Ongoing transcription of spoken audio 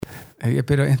Ég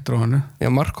byrja á introinu. Já,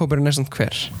 markhópurinn er samt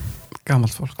hver?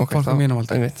 Gamalt fólk. Okay, fólk á mínum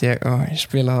aldrei. Ég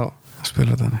spila þá.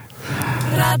 Spila þannig.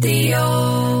 Radíó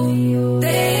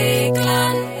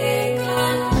Deiglunnar.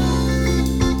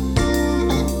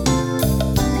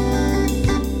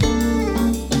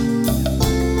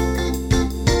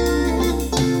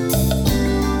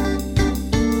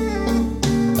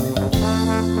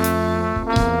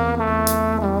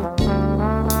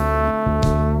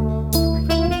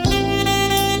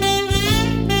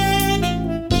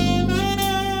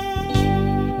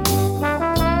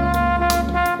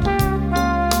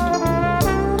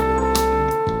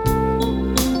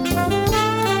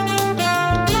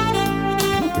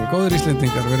 Góðir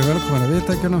Íslendingar, verið velkomin að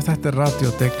viðtækjunum. Þetta Radíó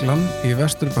Deiglan í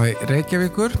Vesturbæ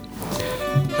Reykjavíkur.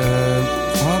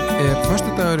 Það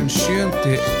föstudagurinn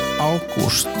 7.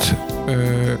 ágúst.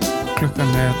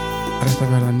 Klukkan rétt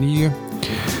að verða 9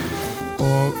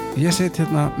 og ég sit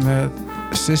hérna með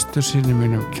systurssyni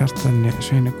mínum, Kjartan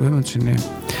Sveinn Guðmundssoni.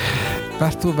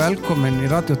 Verð þú velkomin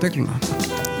í Radíó Deiglunnar.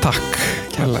 Takk,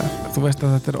 kærlega. Þú veist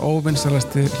að þetta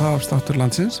óvinsælasti hlaðvarpsþáttur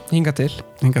landsins. Hingað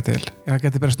til. Já,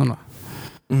 geti berst núna.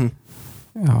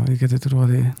 Já, ég geti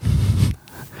trúið því.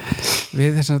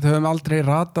 Við þess að höfum aldrei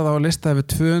ratað á lista yfir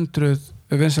 200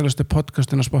 vinsælustu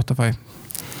podcastuna Spotify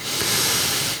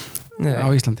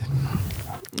á Íslandi.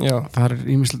 Já. Það er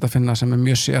ýmislegt að finna sem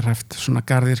mjög sérhæft, svona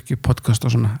garðyrkju podcast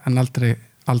og svona, en aldrei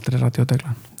Radíó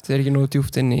Deiglan. Það ekki nógu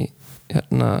djúpt inn í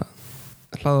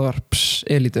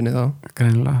hlaðvarps-elítunni þá.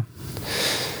 Greinilega.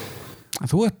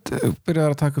 Þú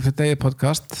byrjaðar að taka upp þetta eigið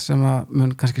podcast sem að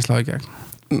mun kannski slá í gegn.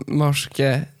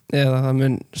 Máski, eða það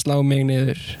mun slá mig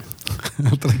niður.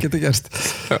 Það getur gerst.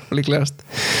 Já, líklegast.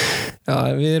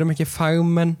 Já, við erum ekki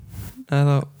fagmenn,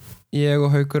 eða ég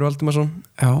og Haukur Valdimarsson.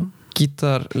 Já.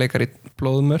 Gítarleikari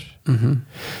blóðmör.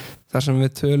 Þar sem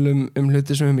við tölum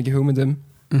hluti sem við höfum ekki hugmyndum.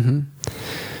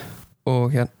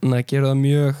 Og gerum það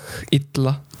mjög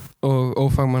illa og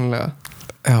ófagmannlega.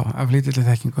 Já, af lítilli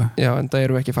þekkingu. Já, en það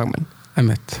eru ekki fagmenn.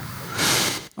 Einmitt.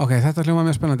 Ok, þetta hljómar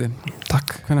mjög spennandi.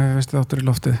 Takk. Hvenær veistu þáttur í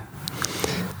loftið?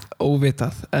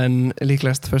 Óvitað, en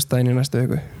líklegast föstudaginn í næstu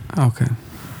viku. Ok.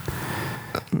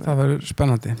 Það verður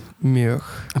spennandi. Mjög.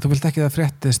 En þú vilt ekki það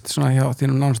fréttist svona hjá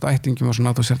þínum nánustu ættingjum og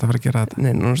svona að þú sért að fara að gera þetta?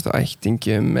 Nei, nánustu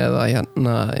ættingjum eða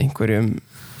einhverjum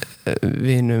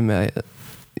vinum eða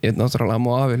ég náttúrulega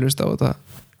má afi hlusta á þetta.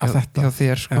 Af þetta? Hjá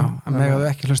þér, sko. Já, en megaðu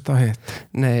ekki hlusta á hitt?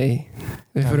 Nei,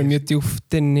 við fyrir mjög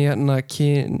djúpt inn í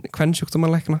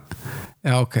kvensjúkdómalækna.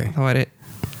 Já, ok. Það væri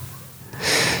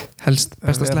helst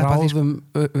best að sleppa því, sko.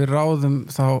 Við ráðum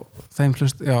þá þeim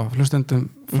hlustendum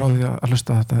frá því að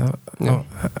hlusta þetta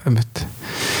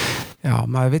Já,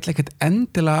 maður vill ekkert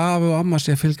endilega af og amma sé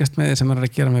að fylgjast með því sem maður er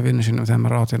að gera með vinnu sínum þegar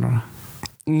maður er 18 ára.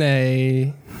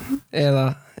 Nei,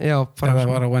 eða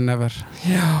bara whenever.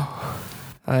 Já,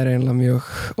 það er eiginlega mjög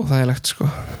óþægilegt, sko.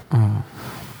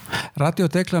 Radíó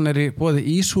Deiglan í boði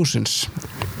Íshúsins.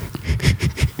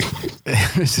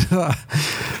 Vissi það?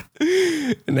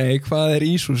 Nei, hvað er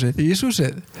Íshúsið?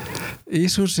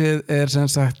 Íshúsið er sem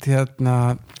sagt er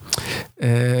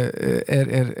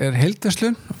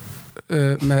heildarslun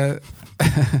með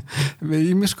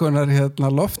ýmiss konar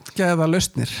loftgæða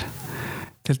lausnir.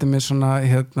 Til dæmis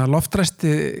svona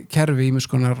loftræsti kerfi ýmiss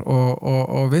konar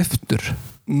og viftur.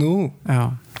 Nú?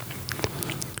 Já.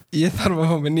 Ég þarf að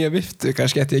hafa með nýja viftu,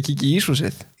 kannski ætti ég að kíkja í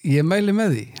Íshúsið. Ég mæli með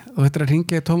því og þetta er að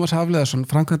hringja Tómas Hafliðarsson,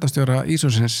 framkvæmdastjóra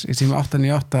Íshúsins í síma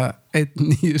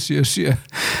 898-1977.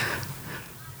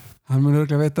 Hann mun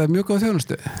örugglega veita mjög góð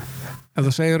þjónustu. Ef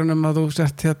þú segir hann að þú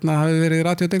sért hafi verið í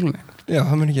Radíó Deiglunni. Já,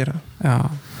 það mun ég gera.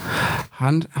 Já.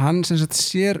 Hann sem sagt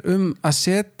sér að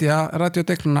setja Radíó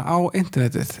Deiglunna á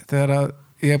internetið þegar að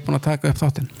ég er búin að taka upp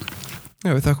þáttinn.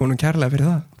 Já, við þakkum honum kærlega fyrir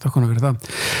það. Þakkum honum fyrir það.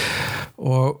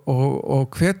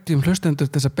 Og hvetjum hlustendur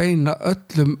til þess að beina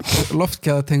öllum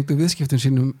loftgæðatengdu viðskiptum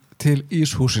sínum til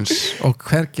Íshúsins og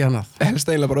hvergi annað. Helst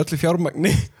eiginlega bara öllu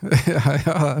fjármagni. Já,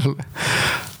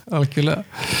 algjörlega.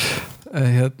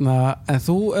 En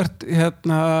þú ert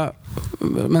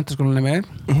menntaskólanemi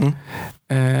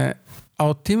á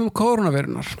tímum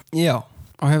kórónuveirunar. Já.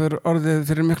 Og hefur orðið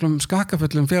fyrir miklum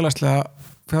skakkafullum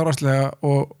fjárhagslega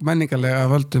og menningarlega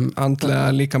völdum.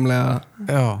 Andlega, líkamlega.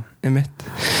 Já. Einmitt.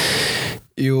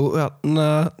 Jú,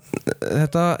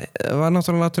 þetta var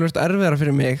náttúrulega tölvöld erfiðara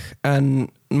fyrir mig en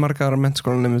margar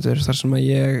menntaskólanemendur þar sem að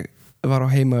ég var á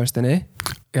heimavistinni.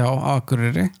 Já, á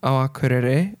Akureyri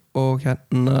og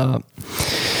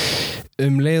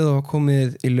leið og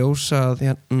komið í ljósa að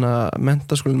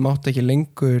menntaskólinn mátti ekki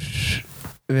lengur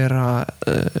vera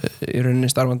í rauninni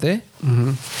starfandi.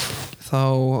 Þá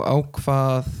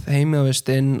ákvað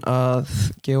heimavistinn að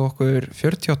gefa okkur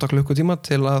 48 klukkutíma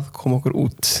til að koma okkur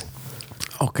út.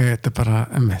 Ok, þetta bara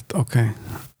einmitt, ok.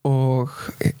 Og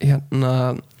ég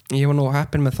var nú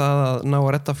heppinn með það að ná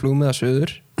að redda flugmiða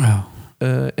suður. Já.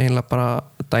 Eiginlega bara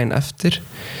daginn eftir.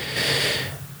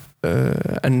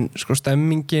 En sko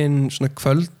stemmingin, svona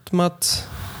kvöldmat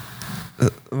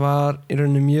var í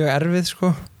rauninni mjög erfið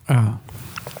sko. Já.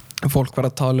 Fólk var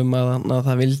að tala um að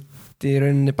það vildi í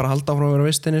rauninni bara halda áfram að vera á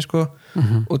vistinni sko.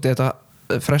 Og þetta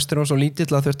frestur var svo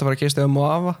lítill að þurfti að fara að kista um og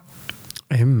afa.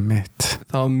 Einmitt.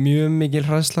 Það var mjög mikil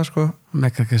hræðsla sko.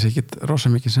 Mekka kannski ekki rosa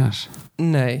mikið sens.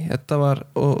 Nei, þetta var,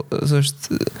 og þú veist,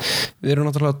 við erum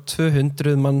náttúrulega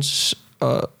 200 manns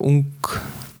ung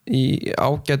í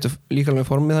ágætu líkamleg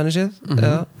formi þannig séð,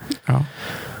 eða? Já.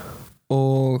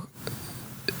 Og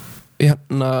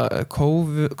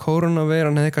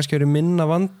koronaveiran hefði kannski verið minna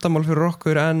vandamál fyrir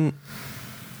okkur en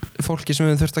fólki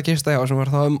sem við þurfti að gista hjá, sem var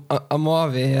þá að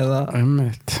mofi eða...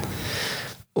 Einmitt.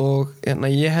 Og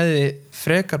ég hefði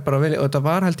frekar bara velja, og þetta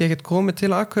var held ég ekkert komið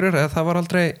til Akureyrar, eða það var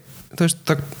aldrei, þú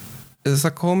veist,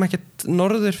 það kom ekkert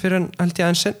norður fyrir en held ég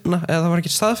aðeins senna, eða það var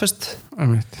ekkert staðfest.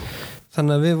 Einmitt.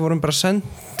 Þannig að við vorum bara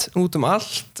sendt út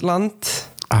allt land.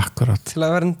 Akkurat. Til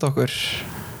að vernda okkur.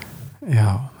 Já,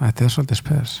 þetta svolítið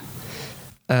spes.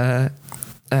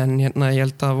 En ég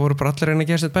held að voru bara allir reyna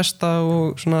að gera sitt besta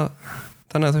og svona,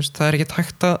 þannig að þú veist, það ekki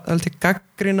hægt að held ég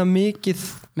gaggrina mikið.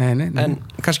 Nei. En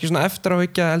kannski svona eftir á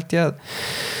hyggja held ég að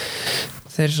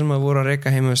þeir sem að voru að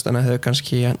reka heimavistana hefur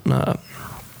kannski ef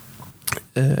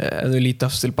þau líti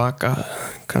aftur tilbaka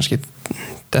kannski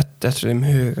þetta þeim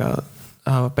hug að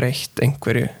hafa breytt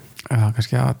einhverju. Já,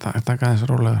 kannski að taka aðeins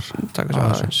rólegar. Taka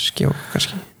aðeins skjó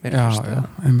kannski. Já,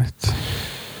 einmitt.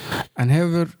 En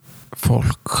hefur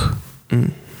fólk í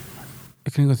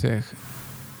kringum þig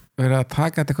verið að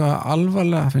taka þetta eitthvað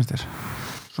alvarlega, finnst þér?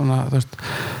 Svona, þú veist...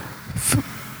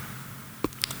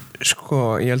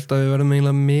 Sko, ég held að við verðum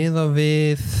eiginlega miða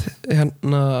við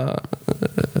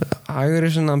hægri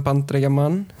sinnan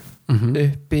Bandaríkjamann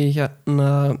upp í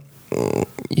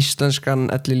íslenskan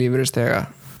ellilífeyrisþega.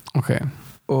 Ok.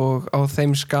 Og á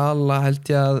þeim skala held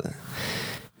ég að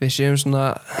við séum svona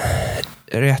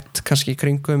rétt kannski í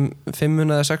kringum 5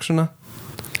 eða 6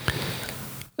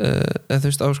 eða þú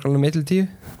veist áskalanum 1-10.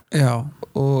 Já.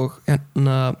 Og ég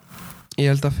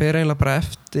held að fer eiginlega bara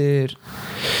eftir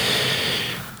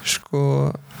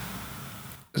sko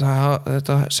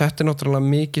þetta setti náttúrulega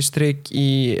mikið strik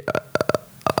í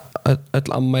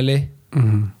öll ammæli.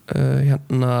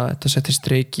 Þetta setti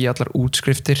strik í allar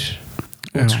útskriftir,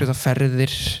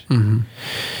 útskriftaferðir.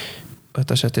 Og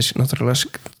þetta setti náttúrulega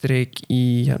strik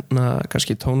í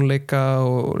kannski tónleika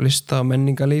og lista og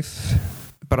menningarlíf,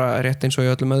 bara rétt eins og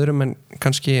í öllum öðrum, en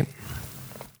kannski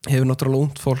hefur náttúrulega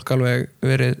ungt fólk alveg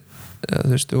verið,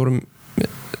 þú veist,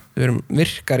 við erum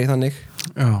virkar í þannig.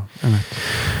 Já, einmitt.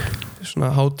 Svona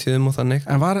hátíðum og þannig.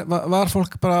 En var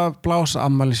fólk bara að blása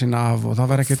ammæli sína af og það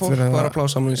var ekkert verið að... Fólk var að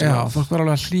blása ammæli sína af. Já, fólk var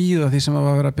alveg að hlýða því sem það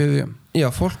var verið að biðja um. Já,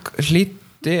 fólk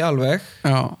hlýddi alveg.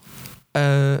 Já.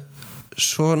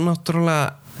 Svo náttúrulega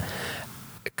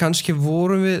kannski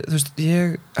vorum við, þú veist, ég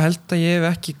held að ég hef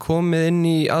ekki komið inn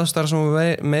í aðstæðar sem var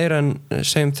meira en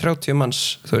segjum 30 manns,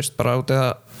 þú veist, bara út eða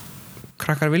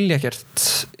krakkar vilja ekkert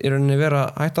í rauninni vera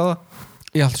hætt á það.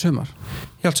 Í allt sumar?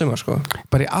 Í allt sumar, sko.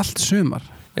 Bara í allt sumar?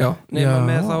 Já, nema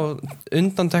með þá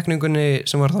undantekningunni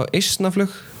sem var þá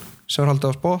eisnaflug sem var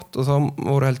haldið á spott og þá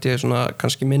voru held ég svona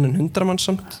kannski minn en 100 manns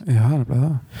samt. Já, það er bara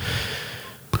það.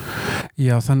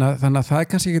 Já, þannig að það er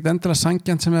kannski ekki endilega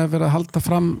sangjant sem hefur verið að halda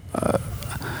fram.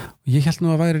 Ég held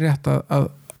nú að væri rétt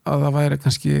að það væri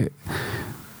kannski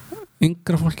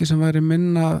yngra fólki sem væri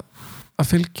minna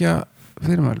að fylgja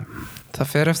fyrirmælum. Það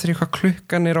fer eftir hvað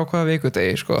klukkan er á hvaða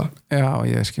vikudegi, sko. Já,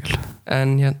 ég skil.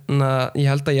 En ég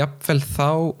held að jafnvel þá,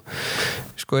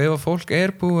 sko, ef að fólk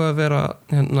er búið að vera,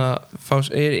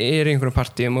 er í einhverjum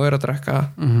partíum og er að drekka,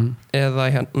 eða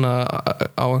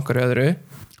á einhverju öðru,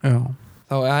 já,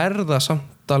 þá er það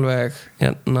samt alveg,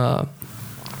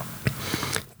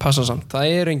 passa samt.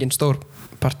 Það er engin stór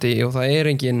partí og það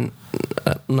er engin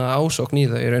ásókn í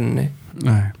það í rauninni.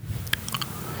 Nei.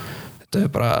 Þetta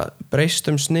er bara breyst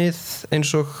snið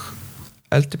eins og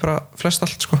eldi bara flest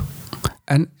allt, sko.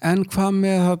 En hvað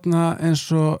með þarna eins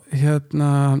og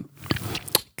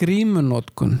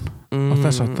grímunotkun og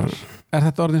þess aftar? Er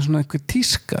þetta orðin svona einhver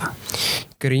tíska?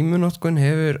 Grímunotkun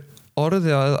hefur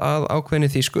orðið að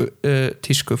ákveðinni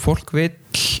tísku. Fólk vill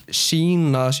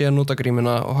sína að sé að nota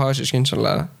grímuna og hafa sér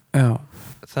skynsamlega. Já.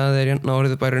 Það er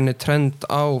orðið bara einni trend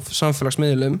á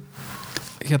samfélagsmiðlum.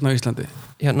 Hérna á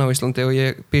Íslandi og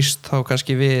ég býst þá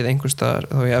kannski við einhverstaðar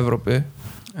þá í Evrópu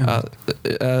að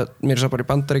mér er svo bara í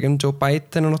Bandaríkjunum Joe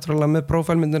Biden er náttúrulega með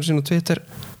prófælmyndinu sín á Twitter,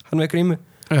 hann með grímu.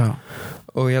 Já.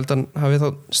 og ég held að hann hafi þá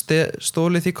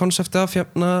stólið því konsepti af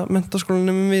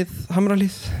menntaskólanum við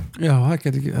Hamrahlíð. Já,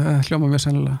 það hljóma mjög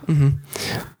sennilega.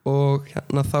 Og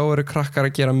þá eru krakkar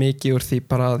að gera mikið úr því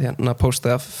bara að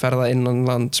pósta að ferða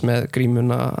innanlands með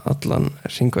grímuna allan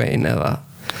hringveginn eða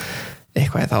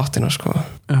eitthvað í það áttina sko.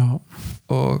 Já.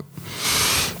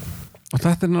 Og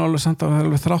þetta alveg samt að það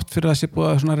alveg þrátt fyrir að sé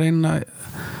búið að svona reyna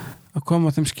að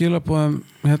koma þeim skilaboðum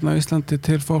á Íslandi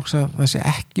til fólks að það sé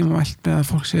ekki mælt með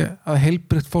að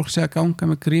heilbrigt fólk sé að ganga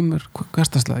með grímur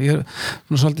hversdagslega. Ég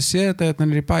svona svolítið séð þetta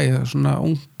hérna í bæ, svona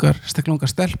ungar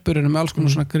stelpur eru með alls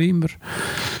konar svona grímur.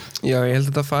 Já, ég held að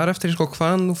þetta fara eftir sko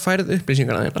hvaðan þú færið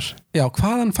upplýsingarna þínar. Já,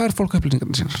 hvaðan fær fólk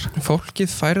upplýsingarna sínar? Fólkið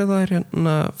færið þær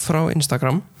frá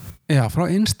Instagram. Já,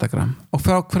 frá Instagram og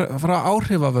frá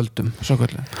áhrifavöldum svo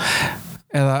kvöldlega.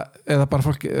 Eða bara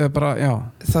fólk, já.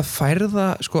 Það færða,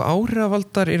 sko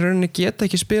áhrifavaldar í rauninni geta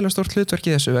ekki spila stórt hlutverk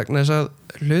í þessu vegna þess að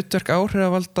hlutverk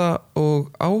áhrifavalda og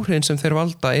áhrifin sem þeir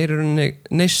valda er í rauninni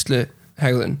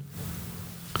neysluhegðun.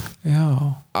 Já.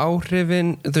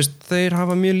 Áhrifin, þú veist, þeir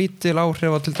hafa mjög lítil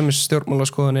áhrif á til dæmis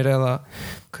stjórnmálaskoðanir eða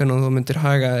hvernig þú myndir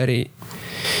haga þér í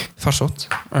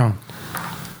farsótt. Já.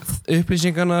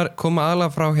 Upplýsingarnar koma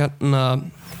aðalega frá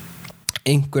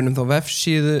einhverjum þá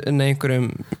vefsíðu en einhverjum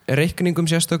reikningum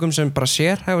sérstökum sem bara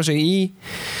sérhæfa sig í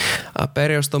að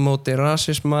berjast á móti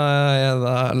rasisma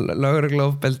eða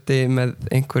lögregluofbeldi með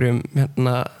einhverjum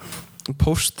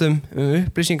póstum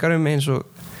upplýsingar eins og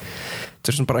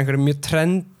þetta er svona bara einhverjum mjög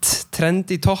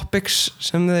trendy topics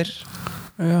sem þeir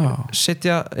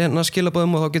setja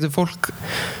skilaboðum og þá getur fólk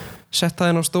sett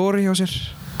það inn á story hjá sér.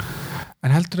 En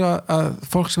heldur að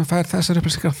fólk sem fær þessar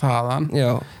upplýsingar þaðan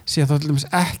sé þá til dæmis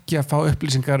ekki að fá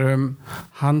upplýsingar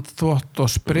handþvott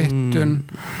og sprittun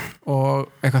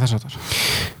og eitthvað þess aftar?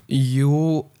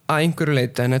 Jú, að einhverju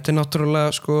leyti, en þetta er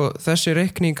náttúrulega sko, þessi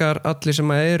reikningar allir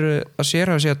sem eru að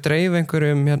sérhæfa sig að dreifa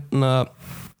einhverjum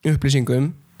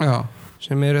upplýsingum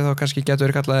sem eru þá kannski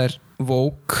getur verið kallaðir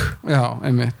woke. Já,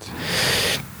 einmitt.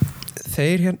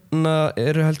 Þeir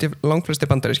eru held ég langflestir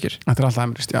bandarískir. Þetta er alltaf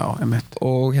amerískt, já, einmitt.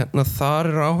 Og þar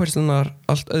eru áherslunar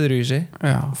allt öðruvísi.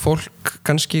 Já. Fólk,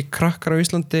 kannski krakkar á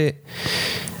Íslandi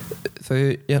þau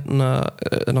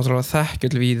náttúrulega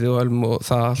þekkja víðu og ölm og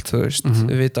það allt, þú veist,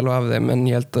 við vita alveg af þeim en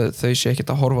ég held að þau sé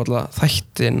ekkert að horfa alltaf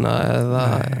þættina eða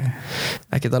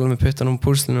ekkert alveg með puttanum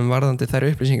púslinum varðandi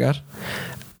þær upplýsingar.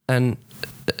 En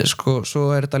sko, svo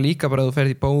er þetta líka bara að þú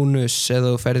ferð í bónus eða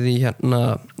þú ferð í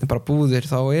bara búðir,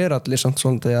 þá er allir samt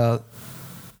svolítið að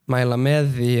mæla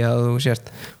með því að þú sért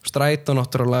Strætó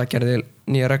náttúrulega gerði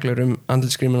nýja reglur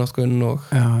andlitsgrímunotkun og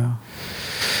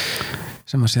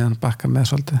sem að síðan bakka með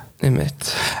svolítið einmitt.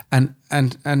 En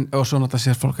og svo náttúrulega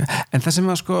sér fólk en það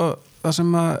sem að sko það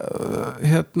sem að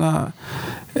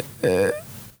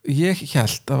ég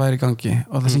held að væri í gangi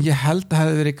og það sem ég held að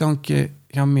hefði verið í gangi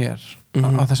hjá mér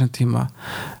á þessum tíma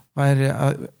væri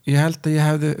að ég held að ég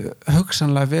hefði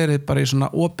hugsanlega verið bara í svona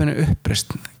opinu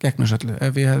uppreist gegn þessu öllu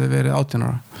ef ég hefði verið 18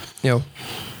 ára. Já.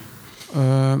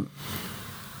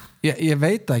 Ég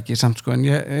veit ekki samt sko en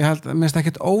ég held að mér finnst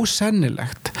ekkert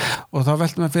ósennilegt og þá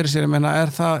veltum maður fyrir sér, ég meina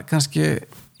er það kannski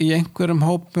í einhverjum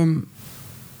hópum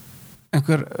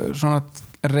einhver svona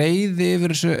reiði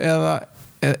yfir þessu eða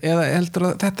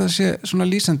heldur að þetta sé svona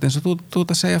lýsandi eins og þú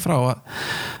ert að segja frá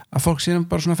að fólk sé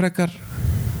bara svona frekar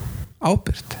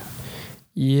ábyrgt.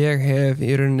 Ég hef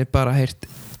í rauninni bara heyrt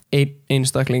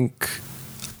einstakling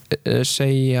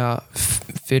segja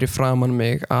fyrir framan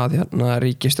mig að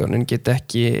ríkisstjórnin get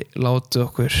ekki látið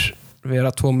okkur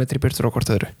vera 2 metri burtur á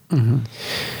hvort öðru.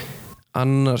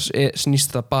 Annars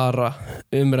snýst það bara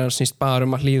umræðan snýst bara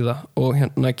að hlýða og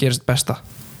gerist besta.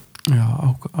 Já,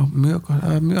 mjög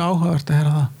áhugavert að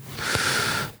heyra það.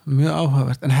 Mjög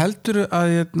áhugavert. En heldurðu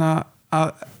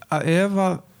að ef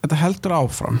að þetta heldur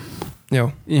áfram í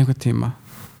einhvern tíma,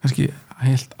 kannski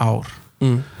heilt ár,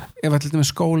 ef að til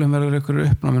dæmis skólinn verður ykkur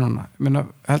uppnámi núna, ég meina,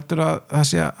 heldurðu að það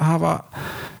sé að hafa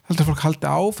heldur fólk haldi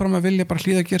áfram að vilja bara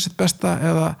hlýða að gera sitt besta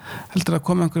eða heldur að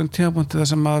koma einhverjum tímapunkti þar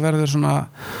sem að verður svona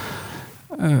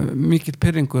mikill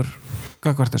pirringur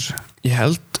gagnvart þessu? Ég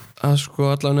held að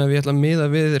sko allavega ef ég ætla að miða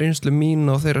við reynslu mín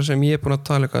og þeirra sem ég er búin að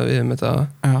tala eitthvað við þetta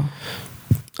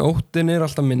óttin er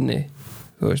alltaf minni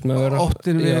þú veist,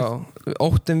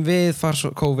 óttin við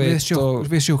COVID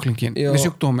við sjúklingin, við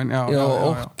sjúkdómin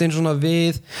óttin svona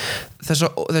við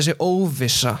þessi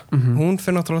óvissa hún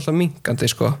fer náttúrulega alltaf minkandi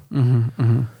sko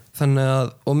þannig að,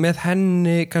 og með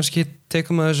henni kannski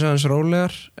tekum við þessu hans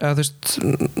rólegar eða þú veist,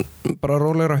 bara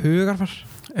rólegra hugarfar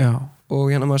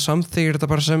og maður samþykir þetta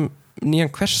bara sem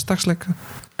nýjan hversdagsleika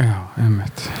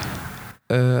einmitt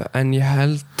en ég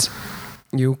held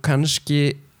kannski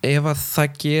ef að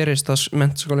það gerist að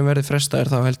menntaskólinn verði frestaður,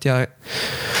 þá held ég að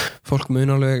fólk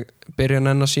mun alveg byrja að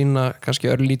nenna sína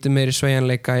kannski örlítið meiri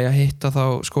sveigjanleika í að hitta þá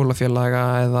skólafélaga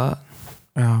eða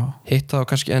hitta þá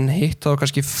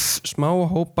kannski smá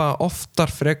hópa oftar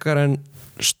frekar en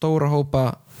stóra hópa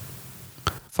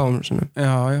fáum sinum.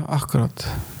 Já, akkurat.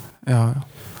 Já.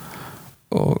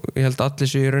 Og ég held að allir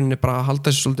séu í rauninni bara að halda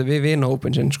þessu svolítið við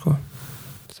vinahópin sinn, sko.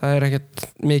 Það ekkert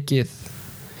mikið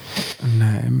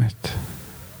mitt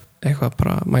eitthvað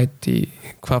bara mæti í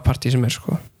hvaða partí sem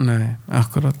sko. Nei,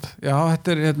 akkurat. Já, þetta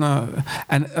hérna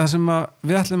en það sem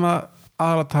við ætlum að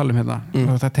aðra tala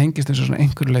og það tengist eins og svona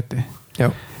einhverju leyti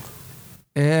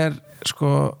sko,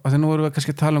 að því nú erum við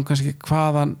kannski að tala kannski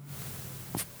hvaðan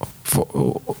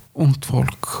ungt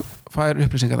fólk fær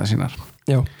upplýsingarnar sínar.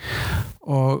 Já.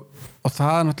 Og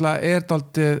það náttúrulega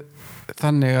dálítið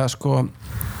þannig að sko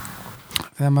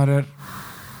þegar maður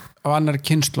á annarri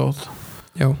kynslóð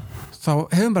þá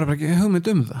hefum bara ekki hugmynd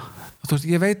það. Þú veist,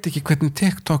 ég veit ekki hvernig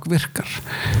Tik Tok virkar,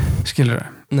 skilurðu.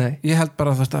 Nei. Ég held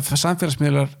bara að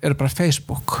samfélagsmiðlar eru bara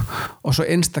Facebook og svo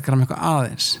Instagram eitthvað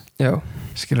aðeins. Já.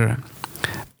 Skilurðu.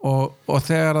 Og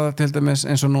þegar það til dæmis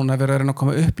eins og núna verið að reyna að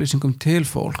koma upplýsingum til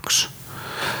fólks,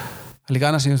 það líka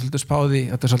annars sem ég svolítið spáði,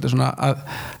 þetta svolítið svona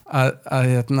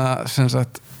sem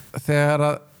sagt, þegar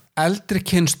að eldri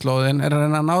kynslóðin að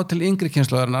reyna að ná til yngri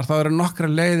kynslóðarinnar, þá eru nokkra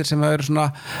leiðir sem eru svona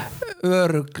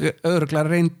örugglega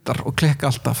reyndar og klikka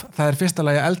alltaf. Það fyrsta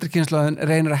lagi að eldri kynslóðin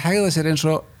reynir að hegða sér eins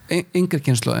og yngri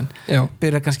kynslóðin.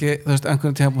 Byrja kannski, þú veist,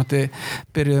 einhvern tímapunkti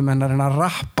byrjuðu menn að reyna að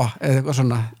rappa eða eitthvað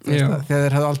svona, þegar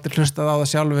þeir hefðu aldrei hlustað á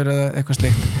það sjálfur eða eitthvað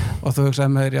slíkt og þú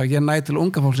hugsaði með þér, ég næ til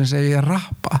unga fólksins ef ég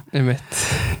rappa.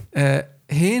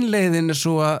 Hin leiðin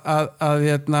svo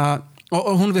að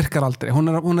og hún virkar aldrei,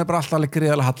 hún bara alltaf alveg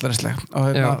gríðarlega hallarisleg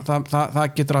og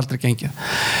það getur aldrei gengið.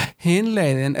 Hin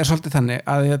leiðin svolítið þannig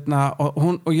að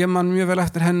og ég man mjög vel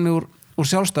eftir henni úr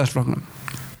sjálfstæðisflokknum.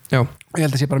 Já. Og ég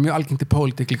held að sé bara mjög algengt í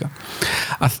pólitík líka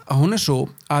að hún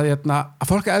svo að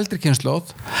fólk eldri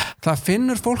kynslóð, það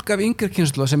finnur fólk af yngri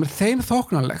kynslóð sem þeim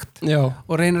þóknanlegt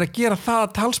og reynir að gera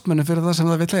það talsmönnum fyrir það sem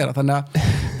það vill heyra. Þannig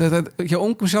að hjá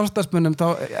ungum sjálfstæðismönnum þá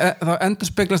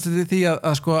endurspeglast þetta í því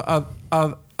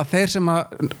að þeir sem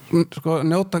sko,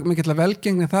 njóta mikill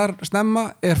velgengni þar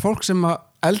snemma fólk sem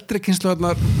eldri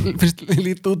kynslóðarnar finnst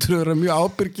lítið út fyrir að vera mjög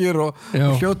ábyrgir og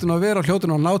hljótun að vera og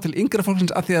hljótun að ná til yngra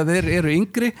fólksins af því að þeir eru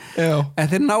yngri en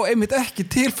þeir ná einmitt ekki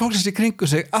til fólksins í kringu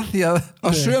sig af því að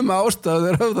sömu ástæðu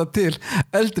þeir höfða til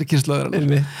eldri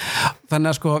kynslóðarnar.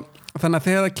 Þannig að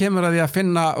þegar það kemur að því að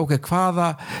finna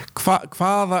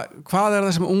hvað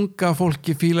það sem unga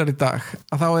fólki fílar í dag,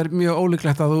 að þá mjög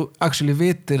ólíklegt að þú actually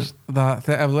vitir það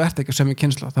ef þú ert ekki sömu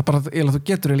kynslóð. Það bara, þú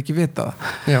getur ekki vita það.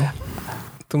 Já.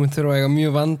 Þú mynd þurfa að eiga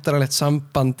mjög vandrarlegt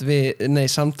samtal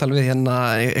við hérna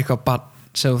eitthvað barn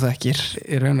sem þú þekkir.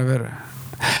 Í raun og veru.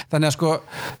 Þannig að sko,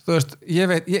 þú veist,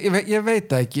 ég veit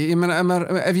það ekki. Ég meina,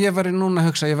 ef ég væri núna að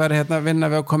hugsa, ég væri hérna að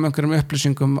vinna við að koma einhverjum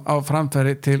upplýsingum á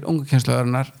framfæri til ungu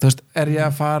kynslóðarinnar, þú veist, ég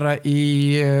að fara í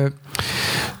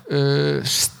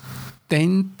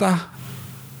Steinda?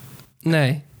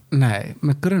 Nei,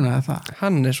 með grunaði það.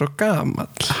 Hann svo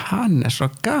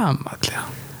gamall, já.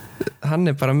 Hann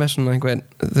bara með svona einhvern,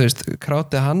 þú veist,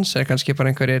 krátið hans kannski bara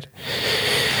einhverjir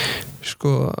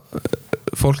sko,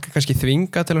 fólk kannski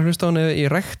þvinga til að hlusta á hann í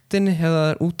ræktinni eða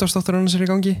útvarpsþáttur annars í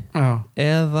gangi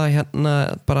eða hérna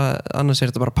bara annars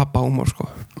þetta bara pappahúmor sko.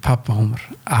 Pappahúmor,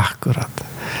 akkurat.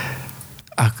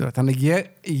 Þannig ég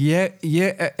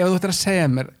ef þú ættir að segja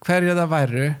mér hverju það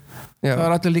væru þá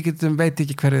allir líkindum veit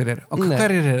ekki hverju þeir eru. Og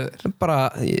hverju eru þeir? Bara,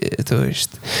 þú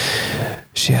veist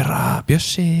Séra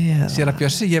Bjössi,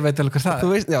 ég veit alveg hvað það þú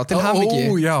veist, já, til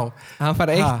hamingju. Hann fær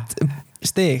 1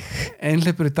 stig.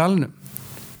 Einhleipur í dalnum.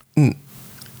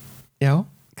 Já,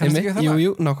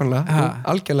 jú, nákvæmlega,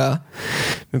 algjörlega.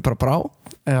 Mér bara brá.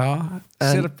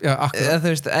 Þú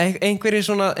veist,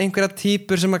 einhverja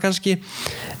típur sem að kannski,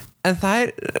 en þær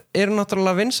eru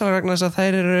náttúrulega vinsælar vegna þess að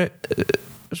þær eru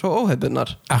svo óhefbundnar.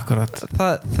 Akkurat.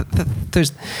 Þú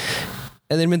veist,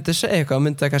 ef þeir myndi segja eitthvað,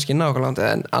 myndi það kannski nákvæmlega,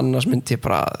 en annars myndi ég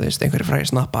bara, þú veist, einhverju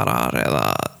frægir snapparar eða,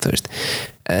 þú veist,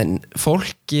 en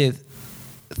fólkið,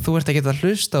 þú ert ekki að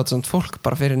hlusta á þetta fólk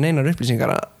bara fyrir neinar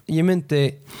upplýsingar. Ég myndi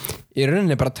í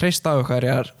rauninni bara treysta á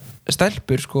einhverjar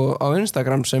stelpur sko á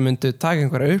Instagram sem myndu taka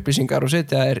einhverjar upplýsingar og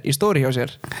setja þær í story hjá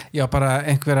sér. Já, bara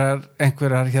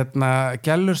einhverjar hérna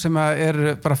gælur sem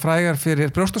eru bara frægar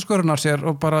fyrir brjóstaskorun á sér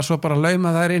og bara svo bara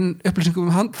lauma þær inn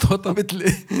upplýsingum handþótt á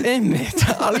milli. Einmitt,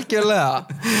 algjörlega.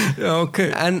 Já, ok.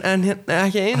 En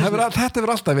ekki einu. Þetta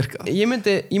hefur alltaf virkað. Ég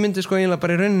myndi sko eiginlega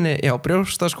bara í rauninni, já,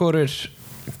 brjóstaskorur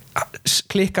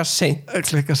klikka seint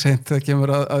þegar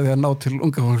kemur að því að ná til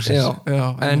unga fólksins.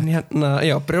 En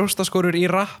brjóstaskorur í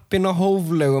rappin á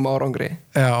hóflegum árangri.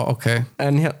 Já, ok.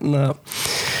 En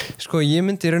sko ég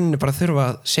myndi í rauninni bara þurfa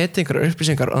að setja einhverjar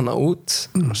upplýsingar annað út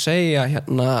og segja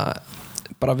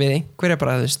bara við einhverja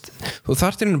bara þú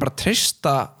þarft í rauninni bara að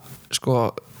treysta sko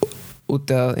út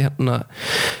að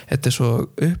þetta svo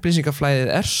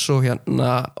upplýsingaflæðið svo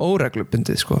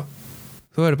óreglubundið sko.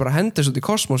 Þú verður bara að hendast út í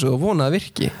kosmosið og vona að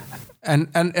virki. En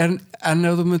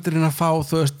ef þú myndir að fá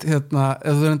ef þú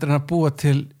myndir að búa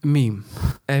til mím.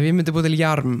 Ef ég myndi búa til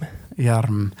jarm.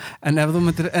 En ef þú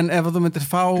myndir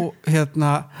fá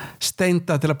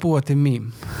Steinda til að búa til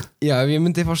mím. Já, ef ég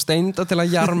myndi fá Steinda til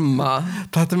að jarma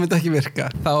þetta myndi ekki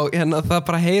virka. Þá það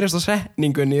bara heyrast á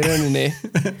setningunni í rauninni.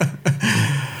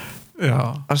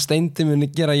 Já. Að Steindi muni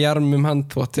gera jarm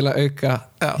handþvott til að auka.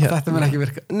 Já, þetta mun ekki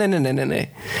virka. Nei.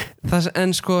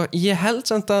 En sko, ég held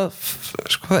samt að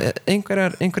sko,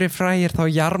 einhverjir frægir þá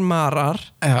jarmarar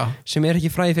sem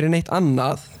ekki frægir fyrir neitt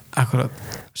annað. Akkurat.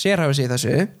 Sérhæfa sig í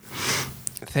þessu.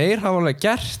 Þeir hafa alveg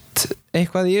gert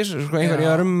eitthvað í þessu, sko, einhver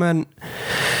jarm, en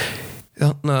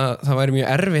þannig að það væri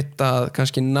mjög erfitt að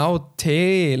kannski ná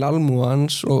til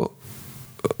almúans og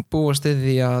búast við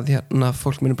því að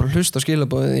fólk muni bara hlusta á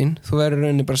skilaboðin þín. Þú verður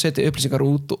rauninni bara að setja upplýsingar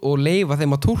út og leyfa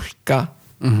þeim að túlka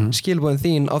skilaboðin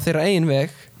þín á þeirra eigin veg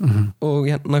og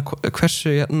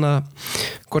hversu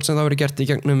hvort sem það verður gert í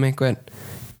gegnum einhvern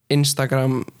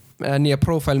Instagram eða nýja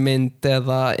prófælmynd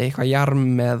eða eitthvað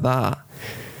jarm eða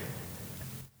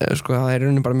sko það er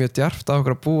rauninni bara mjög djarft á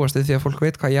okkur að búast við því að fólk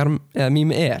veit hvað jarm eða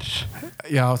mím er.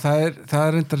 Já, það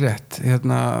er reyndar rétt.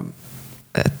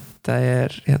 Þetta er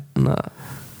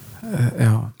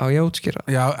á ég útskýra.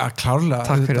 Já, klárlega.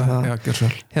 Takk fyrir það. Já, gjör svo.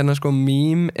 Sko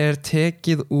mím er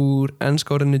tekið úr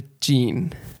enska orðinu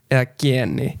gene eða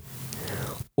geni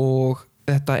og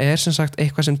þetta er sem sagt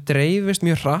eitthvað sem dreifist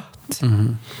mjög hratt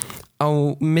á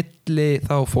milli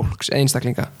þá fólks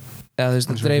einstaklinga eða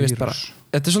þetta dreifist bara.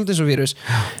 Þetta er svolítið eins og vírus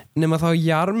nema þá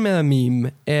jarm eða mím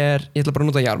ég ætla bara að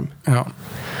nota jarm. Já.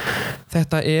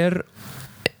 Þetta er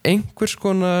einhvers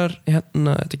konar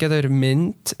þetta getur verið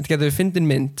mynd, þetta getur verið fyndin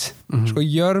mynd sko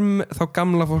jörm þá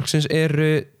gamla fólksins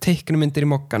eru teiknumyndir í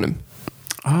mokkanum.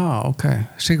 Ok,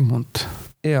 Sigmund.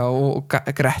 Já, og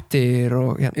Grettir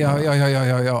og já,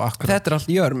 akkurat. Þetta er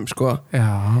allt jörm sko. Já.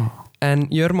 En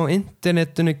jörm á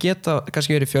internetinu geta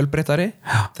kannski verið fjölbreyttari.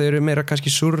 Þau eru meira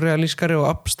kannski surrealískari og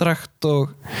abstrakt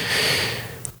og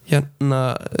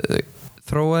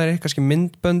þróaðir kannski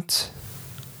myndbönd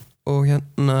og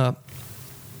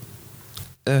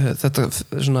þetta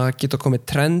svona getur komið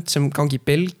trend sem gangi í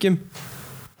bylgjum.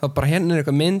 Það bara er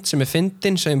eitthvað mynd sem er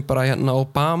fyndin sem bara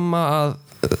Obama að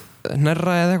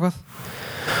hnerra eða eitthvað.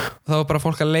 Þá er bara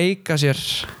fólk að leika sér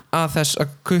að þess að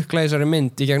kukla þessari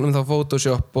mynd í gegnum þá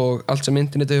Photoshop og allt sem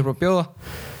internetið er að bjóða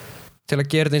til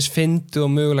að gera þetta eins fyndið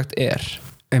og mögulegt er.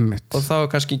 Einmitt. Og þá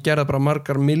er kannski gerða bara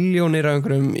margar milljónir af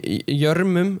einhverjum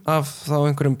jörmum af þá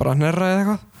einhverjum bara hnerra eða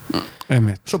eitthvað.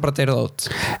 Einmitt. Svo bara deyrir það út.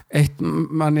 Ég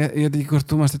veit ekki hvort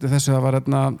þú manst þetta þessu, það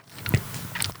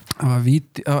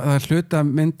var hluta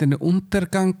myndinni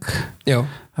Untergang. Já.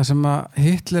 Það sem að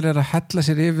Hitler er að hella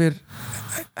sér yfir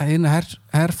eina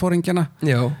herforingjana.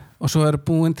 Já. Og svo er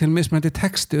búin til mismunandi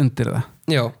texti undir það.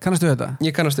 Já. Kannastu þetta?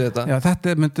 Ég kannastu þetta. Já,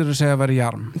 þetta myndir þú segja að vera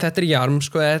jarm. Þetta er jarm,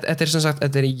 sko, þetta er sem sagt,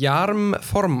 þetta er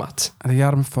jarmformat. Þetta er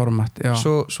jarmformat, já.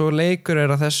 Svo leikur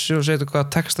er að þessu og setur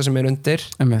hvaða texta sem er undir.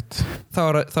 Einmitt. Þá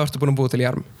ertu búin að búa til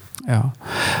jarm. Já,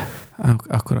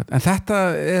 akkurat. En þetta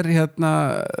er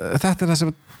þetta er það sem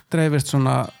dreifist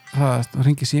svona hraðast og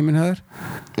hringi síminn höður.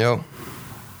 Já.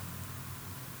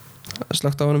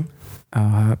 Slögt á honum. Já,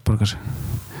 það borgar sig.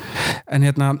 En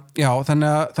já, þannig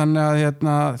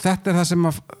að þetta er það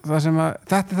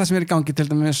sem er í gangi til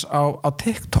dæmis á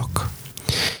Tik Tok.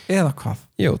 Eða hvað?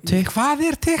 Jú, hvað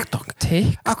er Tik Tok?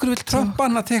 Akkur vil Trump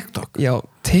banna Tik Tok? Já,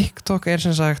 Tik Tok er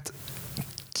sem sagt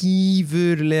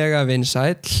gífurlega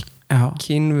vinsæll,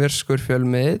 kínverskur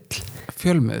fjölmiðl,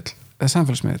 eða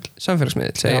samfélagsmiðl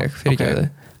segi ég, fyrirgefðu.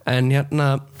 En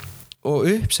og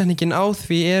uppsetningin á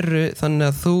því eru þannig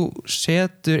að þú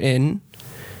setur inn,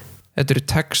 þetta eru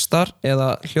textar eða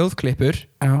hljóðklippur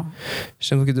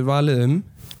sem þú getur valið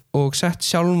og sett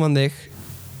sjálfan þig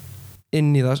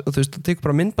inn í það og þú veist, þú tekur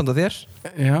bara myndband af þér,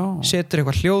 setur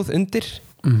eitthvað hljóð undir,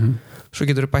 svo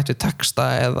getur þú bætt við texta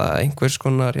eða einhvers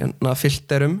konar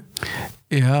filterum.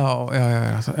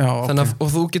 Þannig að, og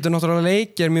þú getur náttúrulega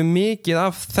leikir mjög mikið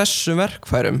af þessum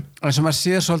verkfærum. Það sem maður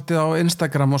sér svolítið á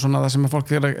Instagram og svona, það sem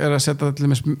fólk er að setja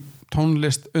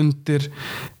tónlist undir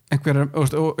einhverjum,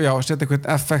 já, setja einhvern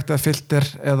effekt eða filter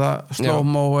eða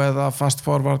slow-mo eða fast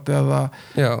forward eða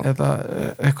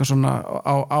eitthvað svona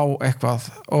á eitthvað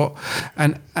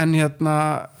en hérna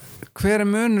hver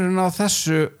munurinn á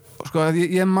þessu sko,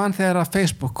 ég man þegar að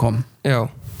Facebook kom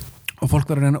og fólk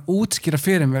var að reyna að útskýra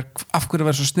fyrir mér af hverju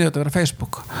verið svo sniðugt að vera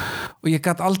Facebook og ég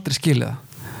gat aldrei skilið það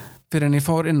fyrir en ég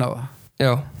fór inn á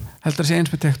það heldur að sé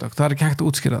eins með TikTok, það ekki hægt að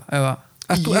útskýra eða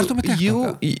Ertu með TikTok? Jú,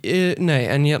 nei,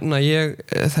 en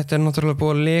þetta náttúrulega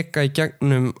búið að leka í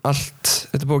gegnum allt,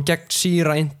 þetta búið að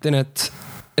gegnsýra internet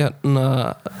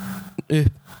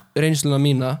upp reynsluna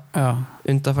mína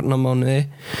undanfarna mánuði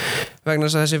vegna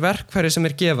þess að þessi verkfæri sem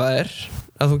gefað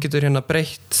að þú getur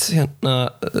breytt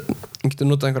getur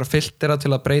notað einhverja filtera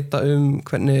til að breyta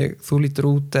hvernig þú lítur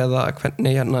út eða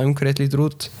hvernig umhverfið lítur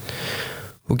út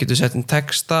þú getur sett inn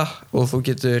texta og þú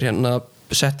getur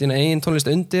sett inn eigin tónlist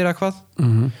undir eða hvað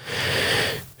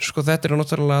sko þetta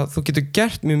náttúrulega þú getur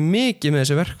gert mjög mikið með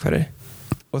þessi verkfæri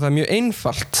og það mjög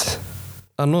einfalt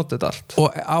að nota þetta allt og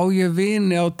á ég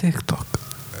vini á TikTok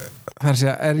þar sé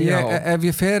ef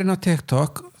ég fer inn á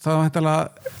TikTok þá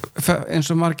eins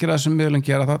og margir að þessum miðlum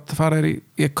gera það fara í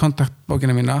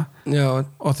kontaktbókina mína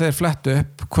og þeir flettu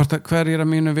upp hverjir af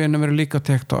mínum vinum eru líka á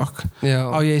TikTok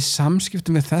á ég í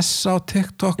samskipti með þessa á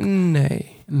TikTok?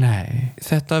 Nei,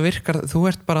 þetta virkar, þú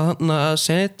ert bara þarna að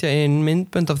setja inn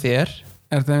myndbönd af þér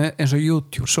það eins og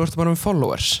YouTube svo ertu bara með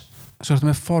followers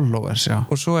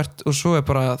og svo er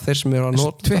bara þeir sem eru að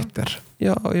nota Twitter í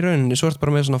rauninni, svo ertu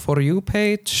bara með svona for you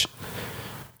page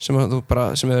sem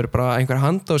eru bara einhver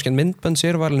handa og skemmt myndbönd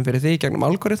sérvarlinn fyrir því gegnum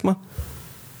algoritma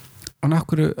og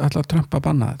nákvæmur ætla að Trump að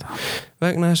banna þetta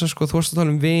vegna þess að sko þú varst að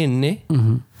tala vini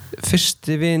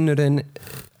fyrsti vinurinn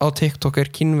á TikTok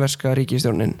kínverska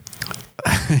ríkisstjórnin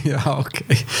já, ok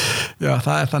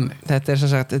það þannig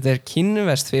þetta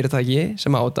kínverskt fyrirtæki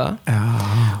sem á þetta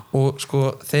og sko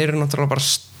þeir eru náttúrulega bara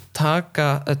taka,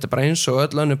 þetta bara eins og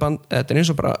öll önnur þetta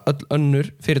eins og bara öll önnur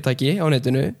fyrirtæki á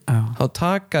netinu þá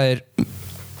taka þeir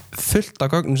fullt af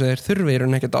gögnum sem þeir þurfi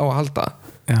ekkert á að halda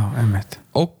einmitt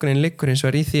ógnin liggur hins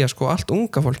vegar í því að sko allt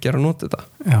unga fólk að nota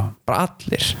þetta bara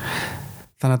allir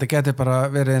þannig að þetta getur bara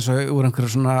verið eins og úr einhverju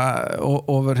svona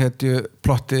ofurhetju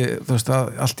plotti þú veist að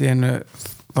allt í einu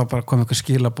þá bara kom einhver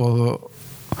skilaboð og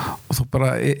þú bara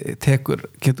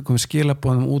getur komið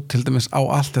skilaboðum út til dæmis á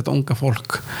allt þetta unga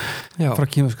fólk frá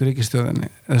kínversku ríkisstjórninni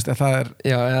það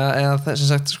eða sem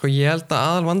sagt sko ég held að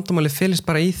aðal vandamáli felist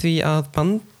bara í því að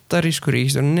bandarísku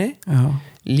ríkisstjórninni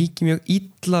líki mjög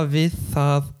illa við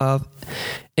það að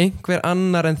einhver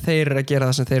annar en þeir eru að gera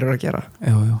það sem þeir eru að gera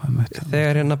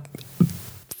þegar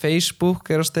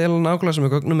Facebook að stela nákvæmlega sem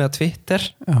gögnum eða Twitter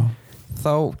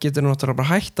þá getur náttúrulega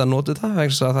bara hægt að nota þetta vegna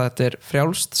þess að þetta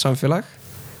frjálst samfélag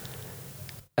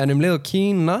en leið og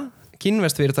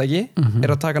kínverst fyrirtæki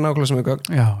að taka nákvæmlega sem gögn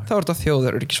þá er þetta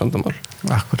þjóðaröryggisvandamál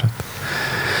akkurat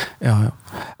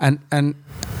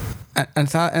en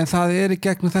það í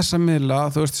gegnum þessa miðla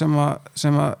þú veist sem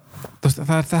að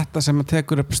það þetta sem að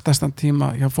tekur upp stærstan tíma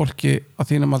hjá fólki á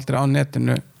þínum aldri á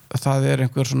netinu það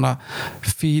einhver svona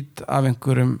feed af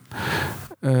einhverjum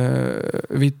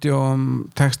vídeóm,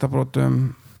 textabrótum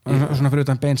svona fyrir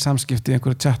utan bein samskipti í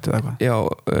einhverju chati eða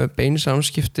eitthvað bein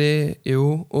samskipti,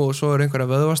 og svo einhverja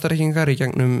vöðvastrekkingar í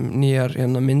gegnum nýjar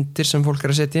myndir sem fólk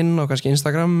að setja inn á kannski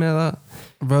Instagram eða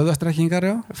vöðvastrekkingar,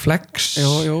 flex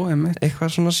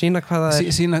eitthvað svona sína hvað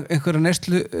það sína einhverju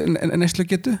neyslu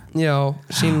getu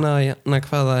sína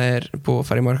hvað það búið að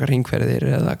fara í margar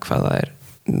hringferðir eða hvað það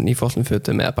í fóllum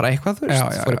fötum eða bara eitthvað þú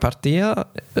veist, fór í partíja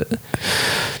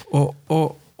og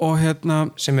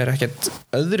sem ekkert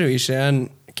öðruvísi en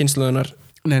kynslóðunar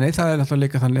Nei, það náttúrulega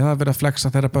líka þannig það verið að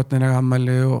flexa þeirra börnin eiga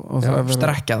afmæli og það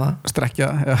strekkja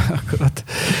það, akkurat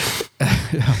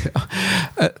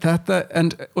þetta,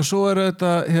 og svo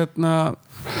þetta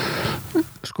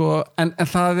sko, en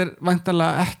það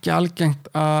væntanlega ekki algengt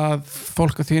að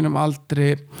fólk á þínum aldri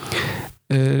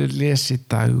lesi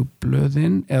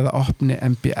dagblöðin eða opni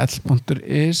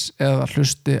mbl.is eða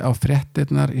hlusti á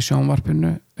fréttirnar í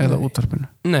sjónvarpinu eða útvarpinu.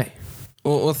 Nei,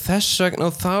 og þess vegna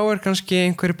og þá kannski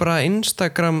einhver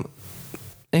Instagram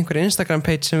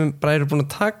page sem bara eru búin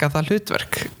að taka það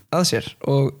hlutverk að sér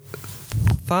og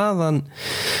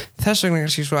þess vegna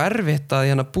kannski svo erfitt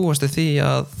að búast því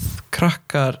að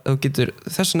krakkar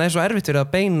þess vegna svo erfitt verið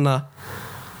að beina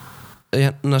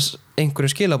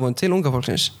einhverjum skilabóðum til unga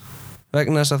fólksins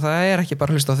vegna þess að það ekki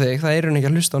bara að hlusta á þig, það ekki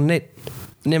að hlusta á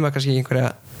nema kannski einhverja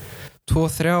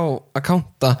 2-3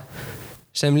 akkánta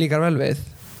sem líkar vel við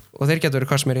og þeir getur verið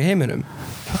hvað sem í heiminum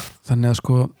þannig að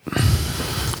sko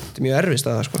þetta mjög erfist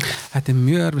að það sko þetta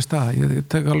mjög erfið stað, ég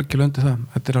tek alveg ekki undir það,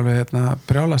 þetta alveg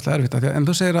brjálæslega erfitt en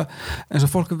þú segir að eins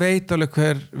og fólk veit alveg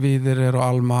hver Víðir og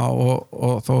Alma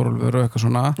og Þórólfur og eitthvað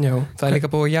svona Já, það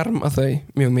líka búið að jarma þau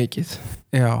mjög mikið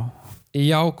Já í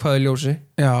jákvæðu ljósi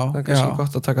það kannski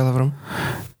gott að taka það fram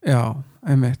Já,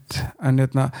 einmitt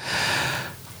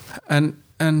en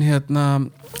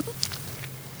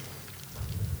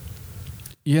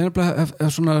ég nefnilega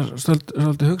hef svona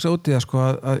svolítið hugsað út í það sko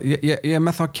að ég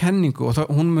með þá kenningu og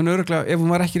hún mun örugglega, ef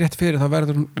hún var ekki rétt fyrir þá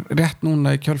verður hún rétt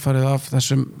núna í kjölfarið af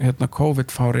þessum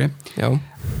COVID-fári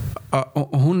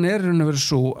og hún raun og verið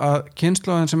svo að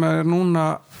kynslóðin sem núna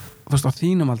þú veist á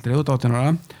þínum aldri, út 18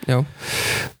 ára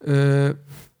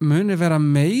muni vera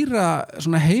meira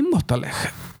svona heimóttaleg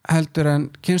heldur en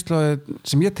kynslóðin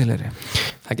sem ég tilheyri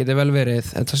Það getur vel verið,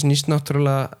 þetta snýst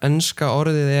náttúrulega enska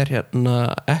orðið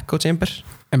echo chamber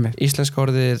íslenska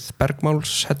orðið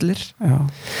bergmálshellir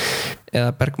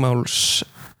eða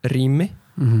bergmálsrými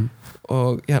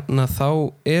og þá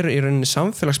í rauninni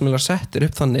samfélagsmiðlar settir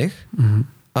upp þannig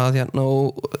að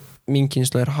mín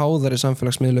kynslóð háðari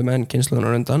samfélagsmiðlum en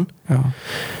kynslóðunar undan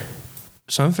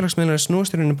samfélagsmiðlar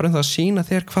snúast í rauninni bara það að sýna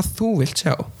þér hvað þú vilt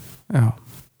sjá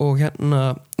og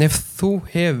ef þú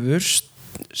hefur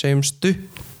segjum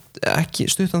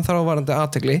stuttan þrávarandi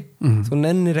athygli þú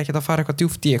nennir ekkert að fara eitthvað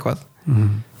djúpt í eitthvað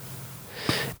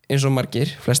eins og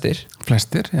margir, flestir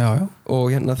já.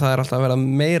 Og það alltaf að vera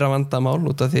meira vandamál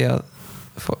út af því að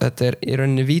þetta í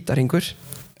rauninni vítarhingur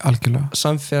algjörlega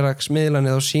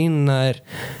samfélagsmiðlanir og sína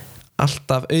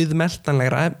alltaf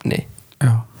auðmeltanlegra efni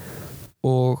já.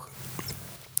 Og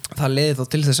það leiði þá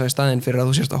til þess að í staðinn fyrir að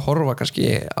þú sérst að horfa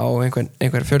kannski á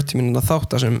einhver 40 mínúna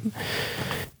þáttar sem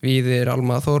Víðir,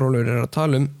 Alma, Þórólfur að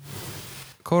tala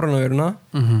koronaviruna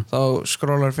þá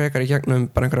skrólar frekar í gegnum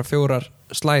bara einhverja 4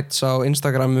 slides á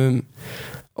Instagram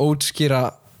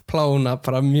ótskýra plána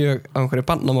bara mjög á einhverju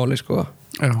bannamáli sko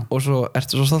og svo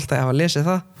ertu svo stolt að hafa lesið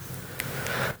það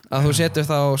að þú setur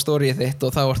það á storyið þitt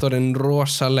og þá ertu orðin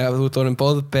rosalega þú ert orðin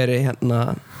boðberi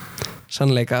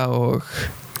sannleika og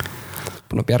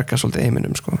búin að bjarga svolítið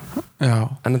heiminum sko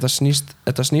en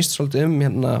þetta snýst svolítið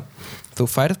þú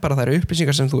færð bara þær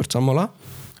upplýsingar sem þú ert sammála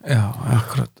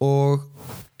akkurat og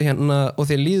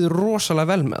þér líður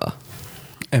rosalega vel með það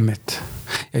einmitt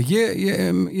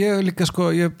ég líka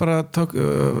sko ég bara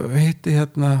hitti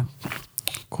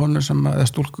konu sem eða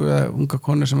stúlku eða unga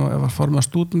konu sem var formað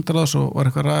stúdentarráðs og var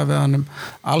eitthvað ræðið við hann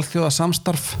alþjóða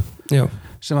samstarf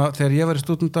sem þegar ég var í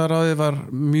stúdentarráði var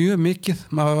mjög mikið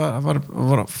maður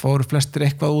fóru flestir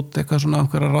eitthvað út eitthvað svona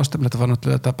einhverja ráðstefnu þetta var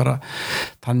náttúrulega þetta bara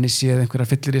þannig séð einhverja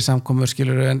fyllir í samkomur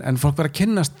skilur en fólk var að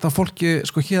kynnast þá fólki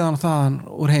sko héðan og þaðan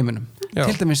úr heiminum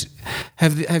til dæmis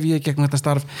hef ég gegnum þetta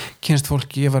starf kynnst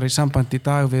fólki ég var í sambandi í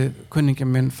dag við kunningin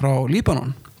minn frá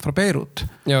Líbanon frá Beirut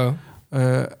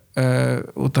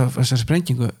út af þessari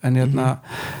sprengingu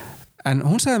en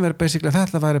hún sagði mér basically að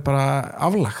þetta væri bara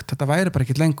aflagt þetta væri bara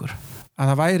ekki lengur að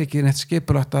það væri ekki neitt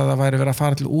skipulagt að það væri verið að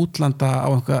fara til útlanda á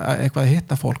eitthvað að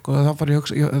hitta fólk og þá var ég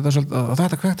hugsa og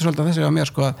þetta kvekti svolítið að þessi á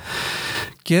mér sko að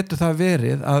getur það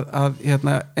verið að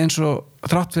eins og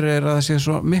þrátt fyrir að það sé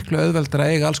svo miklu auðveldar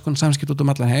að eiga alls konar samskipt út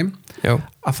allan heim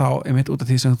að þá, einmitt út af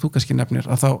því sem þú kannski nefnir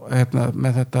að þá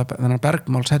með þennan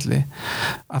bergmálshelli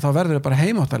að þá verður það bara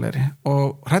heimáttalegri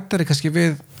og hræddari kannski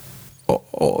við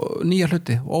og nýja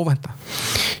hluti og óvænta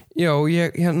Já,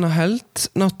 ég held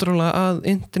náttúrulega að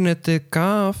internetið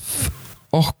gaf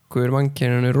okkur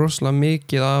mannkyninu rosalega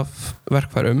mikið af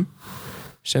verkfærum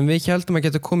sem við heldum að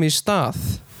geta komið í stað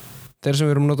þegar sem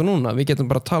við erum nota núna við getum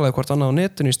bara talað hvort annað á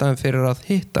netinu í staðin fyrir að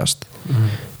hittast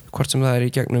hvort sem það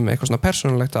í gegnum eitthvað svona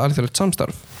persónulegt að alþjóðlegt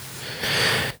samstarf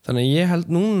þannig að ég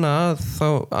held núna að þá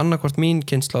annarkvort mín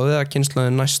kynslóð eða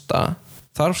kynslóðin næsta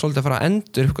þarf svolítið að fara að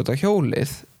endur uppgöta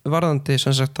hjólið varðandi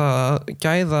sem sagt að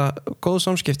gæða góð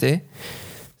samskipti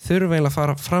þurfa eiginlega að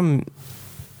fara fram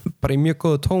bara í mjög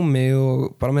góðu tómi og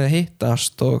bara með að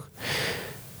hittast og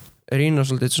rýna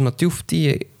svolítið svona djúpt í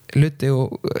hluti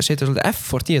og setja svolítið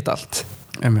effort í þetta allt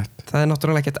það er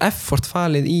náttúrulega ekkert effort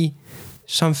falið í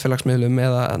samfélagsmiðlum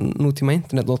eða nútíma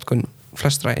internetnotkun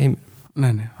flestra í heim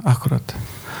Nei, akkurat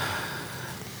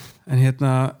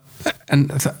en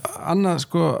annað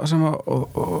sko sem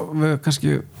og við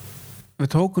kannski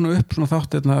við tókum nú upp svona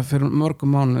þátt fyrir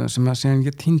mörgum mánuð sem að síðan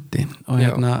ég týndi og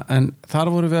en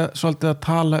þar vorum við svolítið að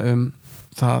tala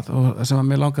það og sem að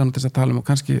mér langaði til að tala og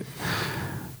kannski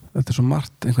þetta svo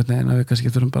margt einhvern veginn að við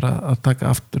kannski þurfum bara að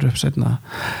taka aftur upp seinna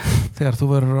þegar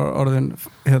þú verður orðin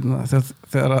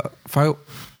þegar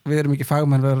við erum ekki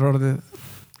fagmenn verður orðið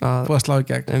búið að slá í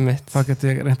gegn þá getur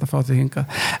ég reynt að fá því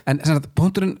hingað en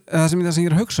punkturinn, það sem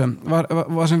ég er að hugsa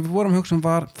var sem við vorum að hugsa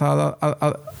var það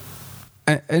að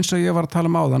eins og ég var að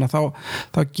tala áðan að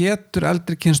þá getur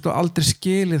eldri kynslóð aldrei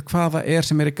skilið hvað það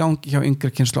sem í gangi hjá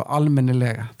yngri kynslóð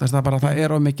almennilega.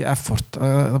 Það of mikið effort.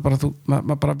 Það bara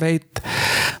maður bara veit,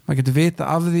 maður getur vita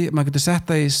af því, maður getur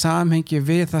setta í samhengi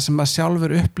við það sem maður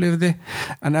sjálfur upplifði,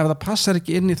 en ef það passar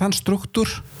ekki inn í þann struktúr,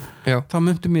 þá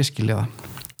myndu miskilja það.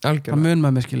 Algjörlega. Það mun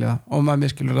maður miskilja það og maður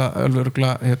miskilur það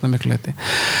örugglega miklu leyti.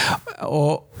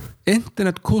 Og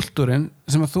internetkultúrin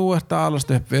sem að þú ert að alast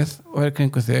upp við og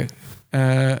kringu þig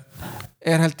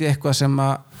held ég eitthvað sem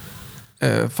að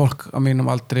fólk á mínum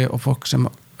aldri og fólk sem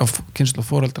kynslóð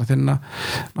foreldra þinna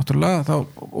náttúrulega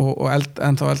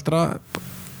en þá eldra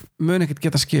mun ekkert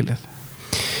geta skilið.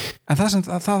 En það sem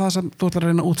þú ætlar að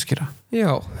reyna að útskýra.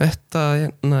 Já, þetta,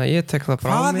 ég tek það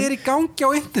bara á mig. Hvað í gangi á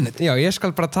internet? Já, ég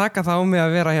skal bara taka það á mig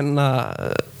að vera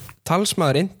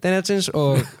talsmaður internetsins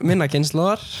og minna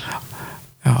kynslóðar.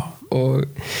 Já. Og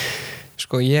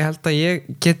sko, ég held að ég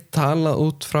get talað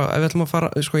út frá, ef við ætlum að fara,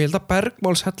 sko, ég held að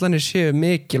bergmálshellanir séu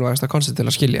mikilvægasta koncept til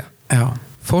að skilja. Já.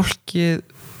 Fólkið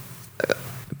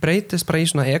breytist bara í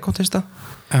svona ekotista.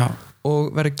 Já.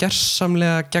 Og verður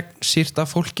gersamlega gegnsýrt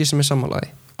af fólki sem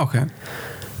sammálaði. Okay.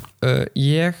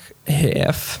 Ég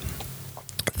hef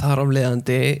þar af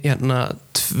leiðandi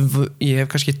ég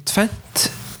hef kannski tvennt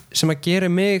sem að gera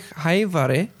mig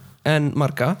hæfari en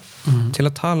marga til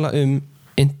að tala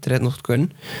internetnotkun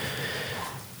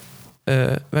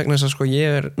vegna þess að sko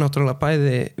ég náttúrulega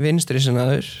bæði vinstri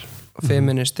sinnaður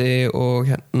feministi og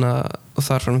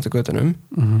þar fram til götunum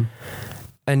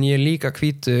en ég líka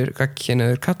hvítur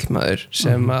gagnkynhneigður karlmaður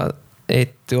sem að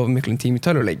eyddi of miklum tíma í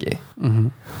tölvuleiki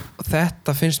og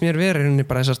þetta finnst mér verið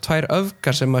bara þessar tvær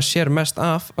öfgar sem maður sér mest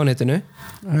af á netinu.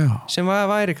 Já. Sem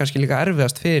væri kannski líka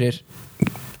erfiðast fyrir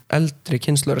eldri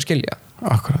kynslóður að skilja.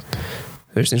 Akkurat.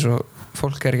 Þú veist, eins og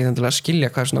fólk ekki endilega að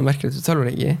skilja hvað svona merkilegt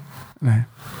tölvuleiki. Nei.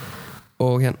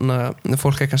 Og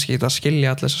fólk kannski ekki að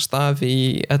skilja allir þessar stafi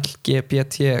í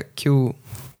LGBTQ+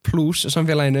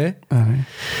 samfélaginu. Nei.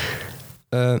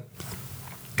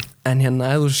 En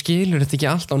ef þú skilur þetta ekki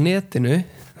allt á netinu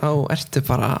þá ertu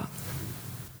bara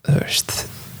þú veist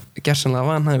gersamlega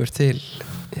vanhæfur til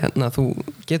þú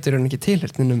getur ekki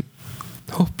tilheyrt þínum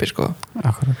hópi sko.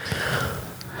 Akkurat.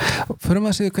 Förum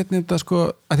að segja hvernig þetta sko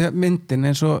að því að myndin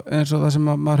eins og það sem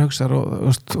maður hugsar og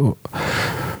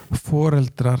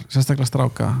foreldrar sérstaklega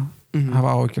stráka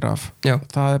hafa áhyggjur af. Já.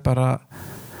 Það bara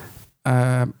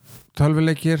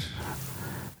tölvuleikir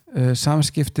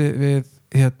samskipti við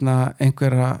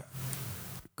einhverja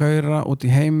gaura út í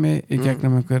heimi í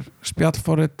gegnum einhver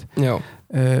spjallforrit. Já.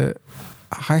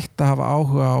 Hætt að hafa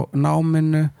áhuga á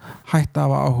náminu, hætt að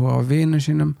hafa áhuga á vinum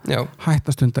sínum. Já. Hætt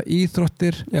að stunda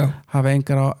íþróttir. Já. Hafa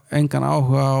engan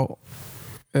áhuga á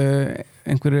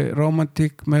einhverju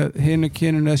rómantík með hinu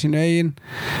kyninu eða sínu eigin.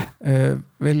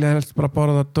 Vilja helst bara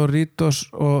borða Doritos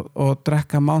og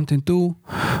drekka Mountain Dew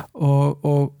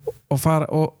og fara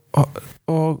og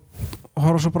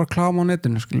horfa svo bara kláma á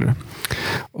netinu skilur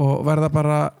og verða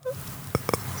bara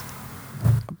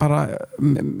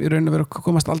í raun og veru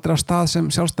komast aldrei á stað sem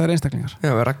sjálfstæðir einstaklingar.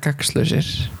 Já, vera gagnslausir.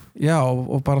 Já,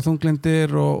 og bara þunglindir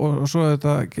og svo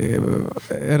þetta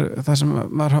það sem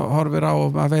maður horfir á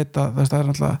og maður veit að það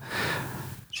náttúrulega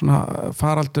svona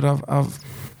faraldur af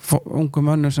ungum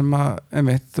mönnum sem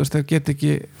þeir get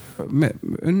ekki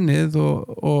unnið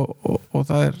og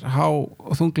það há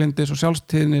þunglindis og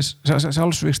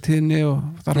sjálfsvíkstíðni og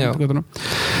þar á götunum.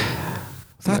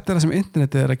 Þetta það sem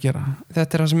internetið að gera.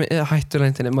 Þetta það sem hættulega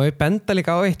internet. Má ég benda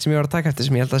líka á eitt sem ég var að taka eftir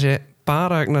sem ég held að sé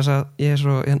bara vegna þess að ég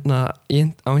svo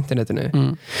á internetinu.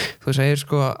 Þú segir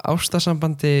sko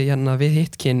ástarsambandi við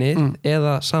hitt kynið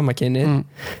eða sama kynið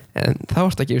en þá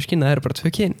ertu ekki skynna það eru bara tvö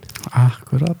kyn.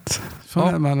 Akkurat.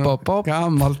 Svona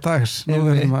gamaldags. Nú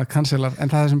verðum að cancela en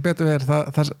það sem betur verið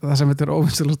það sem þetta er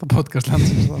óvinnsilasta podcast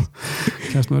landsins þá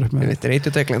kemst maður upp með.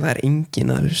 Radíó Deiglunnar, það er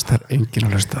enginn að hlusta. Það er enginn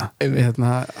að hlusta.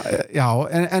 Já,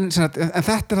 en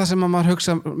þetta er það sem maður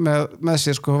hugsa með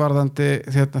sér sko varðandi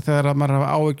þegar maður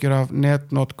hafa áhyggjur af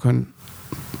netnotkun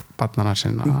barnanna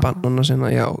sinna.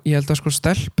 Já, ég held að sko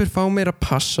stelpur fá meira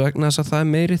passa vegna þess að það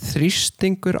er meiri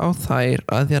þrýstingur á þær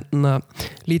að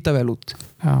líta vel út.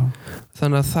 Já.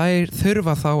 Þannig að þær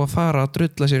þurfa þá að fara að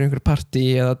drulla sér í einhver partí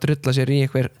eða drulla sér í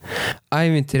einhver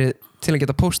ævintýri til að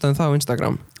geta postað það á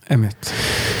Instagram. Einmitt.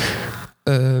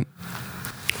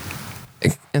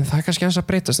 En það er kannski aðeins að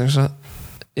breytast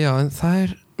já, en það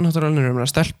er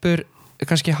náttúrulega stelpur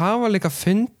kannski hafa líka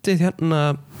fundið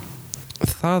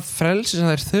það frelsi sem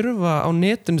þær þurfa á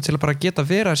netinu til að bara geta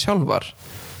vera sjálfar.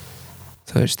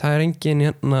 Þú veist, það er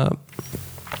engin það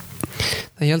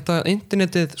ég held að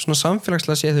internetið svona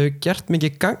samfélagslega séð þau gert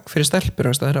mikið gang fyrir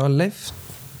stelpur það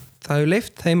hefur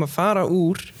leyft þeim að fara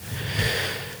úr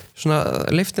svona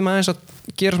lyfti maður eins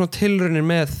að gera svona tilraunir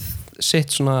með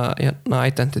sitt svona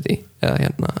identity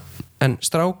eða en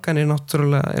strákanir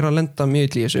náttúrulega að lenda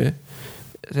mjög í þessu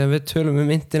þegar við tölum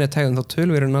internethegðun þá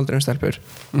tölum við aldrei stelpur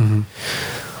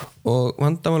og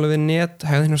vandamáli við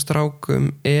nethegðun og strákum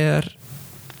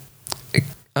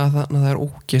að það er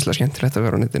ógeðslega skemmtilegt að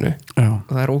vera á netinu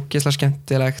og það er ógeðslega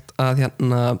skemmtilegt að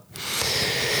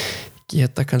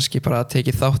geta kannski bara að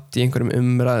tekið þátt í einhverjum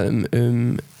umræðum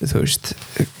þú veist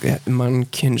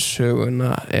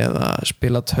mannkynssöguna eða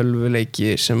spila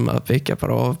tölvuleiki sem að byggja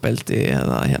bara ofbeldi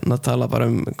eða tala bara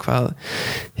hvað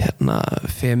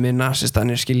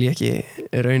feminazistanir skilja ekki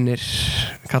raunir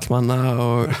kallmanna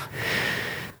og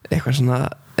eitthvað svona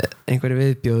einhverju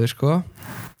viðbjóður sko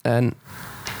en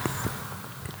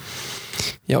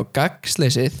já,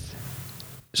 gagnsleysið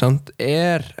samt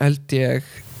held ég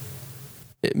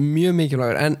mjög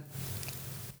mikilvægur en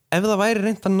ef það væri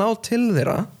reynt að ná til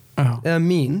þeirra eða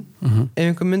mín ef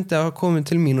einhver myndi að koma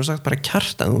til mín og sagt bara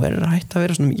Kjartan, þú verður að hætta að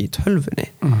vera svona mikið í tölvunni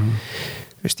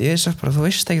veist, ég hef sagt bara, þú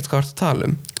veist ekkert hvað þú ert að tala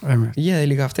ég hef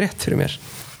líka haft rétt fyrir mér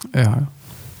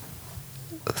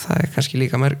það kannski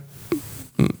líka mér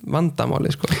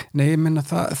vandamáli sko. Nei, ég minna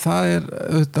það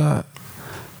auðvitað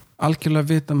algjörlega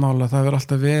vitamála, það hefur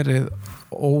alltaf verið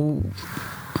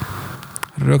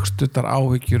rökstuddar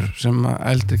áhyggjur sem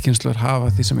eldri kynslóðir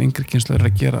hafa því sem yngri kynslóðir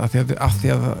að gera af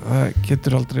því að það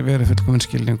getur aldrei verið fullkominn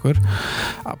skilningur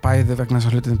bæði vegna þess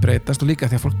að hlutin breytast og líka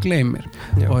því að fólk gleymir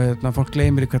og fólk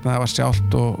gleymir í hvernig það var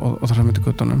sjálft og það myndi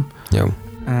guttunum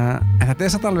en þetta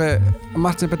satt alveg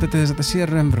margt sem betur til þess að þetta sé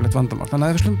raunverulegt vandamál þannig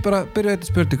að við slum bara byrja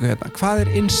þetta spurningu hvað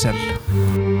er incel?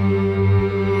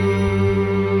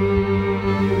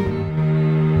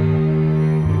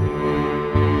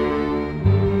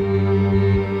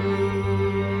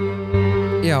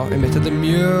 Já, þetta er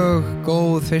mjög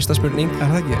góð fyrsta spurning. Er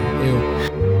það ekki? Jú.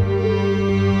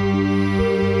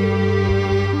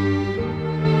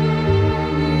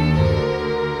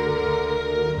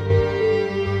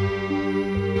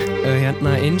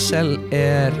 Incel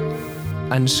er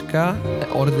enska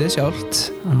orðið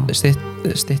sjálft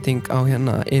stytting á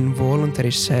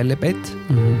involuntary celibate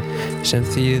sem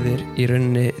þýðir í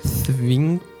rauninni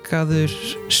þvingað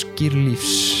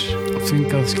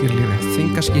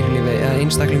skírlífi eða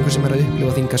einstaklingur sem er að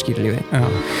upplifa þvingað skírlífi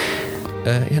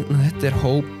þetta er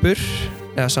hópur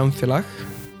eða samfélag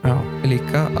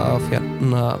líka af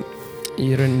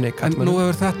í rauninni en nú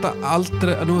hefur þetta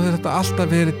alltaf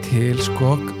verið til sko,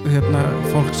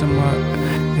 fólk sem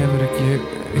hefur ekki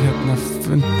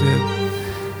fundið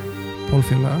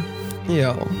pólfélaga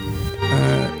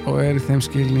og er í þeim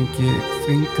skilningi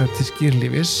þvingað til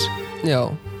skírlífis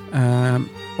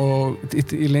og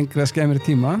í lengri að skemmri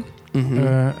tíma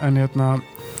en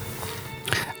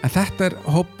þetta er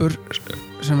hópur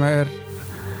sem er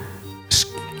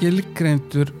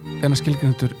skilgreindur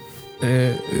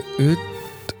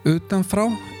utanfrá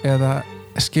eða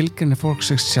skilgreinir fólk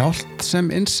sig sjálft sem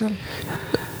incel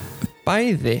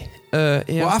bæði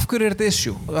og af hverju er þetta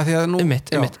issue? Einmitt.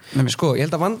 Sko, ég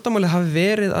held að vandamálið hafi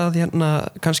verið að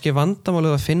kannski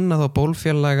vandamálið að finna þá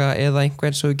bólfélaga eða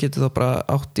einhvern sem við getum þá bara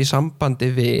átt í sambandi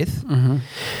við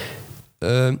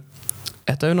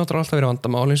þetta hefur náttúrulega alltaf verið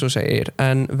vandamál eins og segir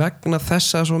en vegna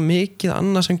þessa svo mikið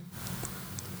annað sem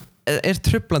er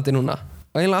trublandi núna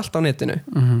og eiginlega allt á netinu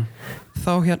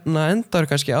þá endar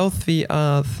kannski á því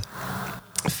að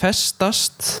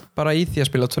festast bara í því að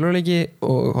spila tölvuleiki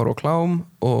og horfa á klám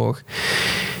og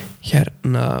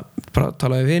bara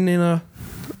tala við vinina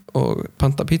og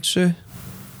panta pítsu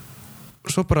og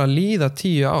svo bara líða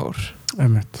 10 ár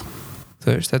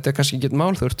þú veist, þetta er kannski ekki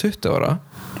mál þú ert 20 ára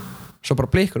svo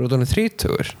bara blikur út á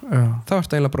 30 þá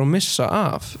ertu eiginlega bara að missa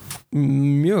af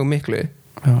mjög miklu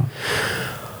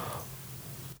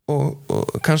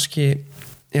og kannski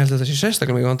ég held að þetta sé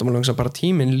sérstaklega mikið vandamál að bara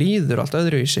tíminn líður allt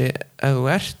öðruvísi ef þú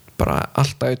ert bara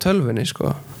alltaf í tölvunni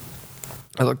sko.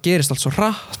 að það gerist allt svo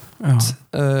hratt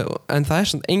en það er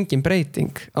svona engin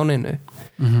breyting á neinu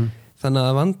þannig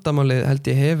að vandamálið held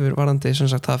ég hefur varandi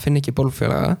sem sagt það finn ekki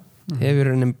bólfélaga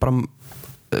hefur henni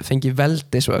bara fengið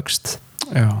veldisvöxt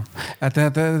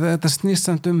þetta snýst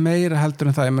samt meira heldur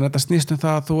en það þetta snýst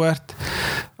það að þú ert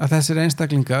að þessir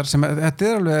einstaklingar sem þetta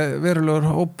er alveg verulegur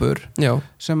hópur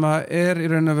sem að er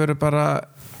í raun og veru bara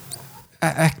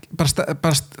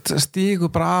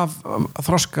stígur bara af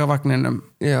þroskavagninum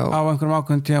á einhverjum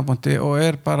ákveðnum tímapunkti og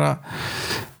er bara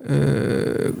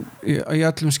í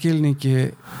öllum skilningi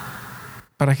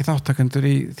bara ekki þáttakendur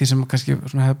í því sem kannski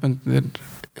svona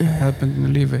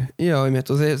hefðbundinu lífi og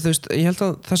þú veist, ég held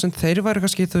að það sem þeir væri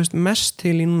kannski mest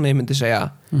til í núna ég myndi segja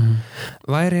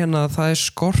væri að það er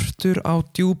skortur á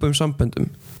djúpum samböndum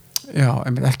Já,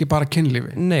 ekki bara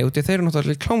kynlífi. Nei, út í þeir eru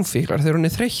náttúrulega klámfíklar, þeir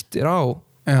eru þreyttir á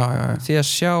já. því að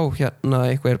sjá hérna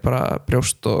eitthvað bara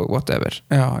brjóst og whatever.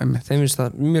 Já, þeim finnst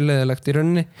það mjög leiðilegt í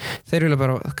rauninni, þeir vilja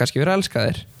bara kannski vera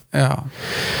elskaðir. Já.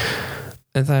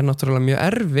 En það er náttúrulega mjög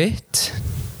erfitt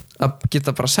að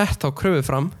geta bara sett á kröfu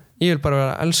fram, ég vil bara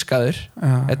vera elskaður.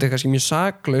 Þetta er kannski mjög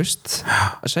saklaust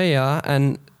að segja það, en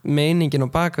meiningin á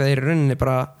bakvið er í rauninni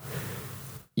bara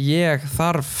ég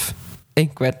þarf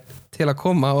einhvern til að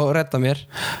koma og redda mér.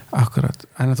 Akkurat,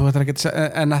 en þú ætlar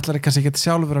kannski ekki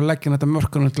sjálfur að leggja þetta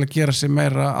mörkunum til að gera sig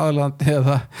meira aðlaðandi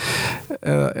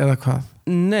eða hvað?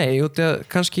 Nei, út í að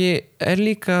kannski er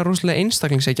líka rosalega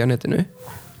einstaklingshyggja á netinu.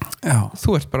 Já.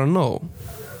 Þú ert bara nóg.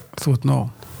 Þú ert nóg.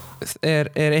 Er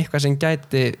eitthvað sem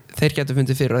þeir gætu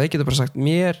fundið fyrir og þeir geta bara sagt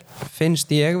mér finnst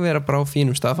ég vera bara á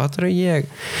fínum stað, fattur að ég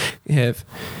hef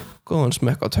góðan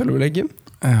smekk á tölvuleikjum.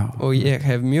 Já. Og ég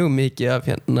hef mjög mikið af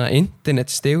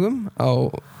internetstigum á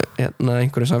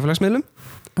einhverjum samfélagsmiðlum.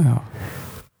 Já.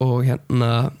 Og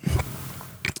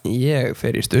ég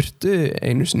fer í sturtu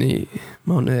einu sinni í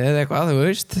mánuði eða eitthvað, þú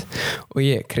veist, og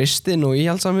ég er kristinn og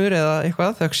íhaldsamur eða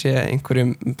eitthvað, þökk sé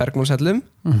einhverjum bergmálshellum.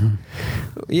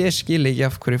 Og ég skil ekki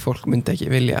af hverju fólk myndi ekki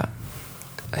vilja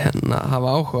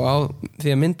hafa áhuga á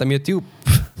því að mynda mjög djúp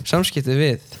samskipti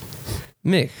við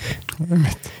mig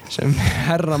sem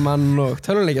herramann og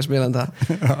tölvuleikjaspilanda.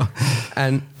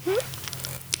 En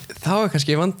þá er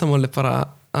kannski vandamáli bara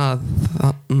að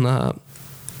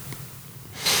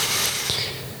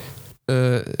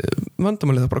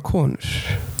vandamálið það bara konur.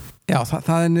 Já,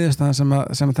 það er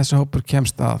niðurstaðan sem þessi hópur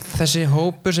kemst að. Þessi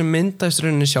hópur sem myndaðist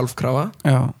rauninni sjálfkrafa.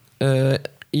 Já.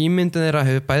 Ímyndin þeirra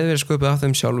hefur bæði verið sköpuð af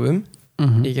þeim sjálfum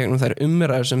í gegnum þær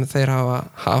umræður sem þeir hafa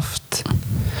haft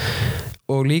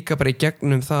og líka bara í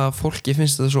gegnum það að fólki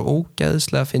finnst þetta svo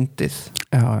ógeðslega fyndið.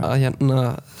 Já. Að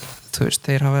þú veist,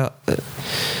 þeir hafa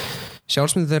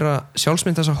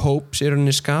sjálfsmynd þessa hóps í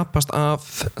rauninni skapast af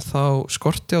þá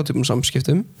skorti á typum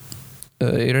samskiptum,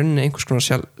 í rauninni einhvers konar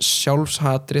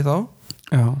sjálfshatri þá.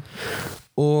 Já.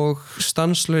 Og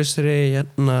stanslaust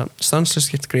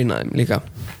grínaðum líka.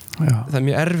 Já. Það er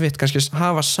mjög erfitt kannski að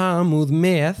hafa samúð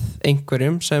með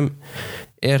einhverjum sem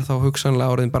er þá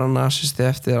hugsanlega orðin bara nasisti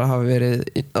eftir að hafa verið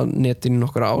á netinu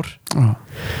nokkur ár. Já.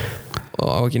 Og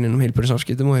á ekki neinum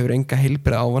heilbrigðisafskiptum og hefur enga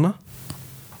heilbrigða ávana.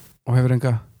 Og hefur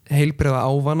enga heilbrigða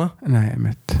ávana. Nei,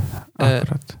 mitt.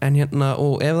 Akkurat. En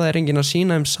og ef það er enginn að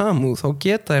sýna samúð, þá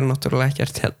geta þeir náttúrulega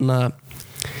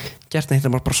gert neitt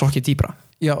að bara sokkið dýbra.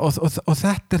 Já, og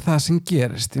þetta er það sem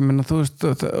gerist. Ég meina, þú veist,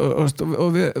 og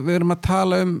við erum að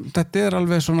tala þetta er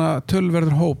alveg svona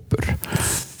tölverður hópur.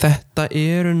 Þetta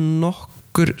eru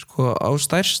nokkur, sko, á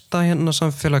stærsta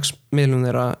samfélagsmiðlum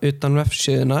þeirra utan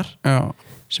vefsíðunar. Já.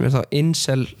 Sem er þá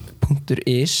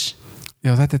incel.is.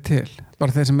 Já, þetta er til.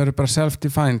 Bara þeir sem eru bara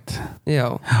self-defined. Já.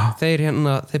 Þeir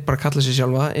bara kalla sig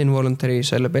sjálfa involuntary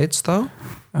celibates þá.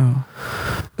 Já.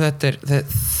 Þetta er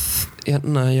ég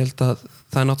held að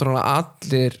það er náttúrulega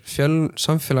allir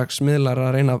samfélagsmiðlar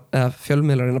að reyna, eða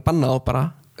fjölmiðlar að reyna að banna á bara,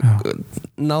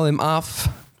 ná þeim af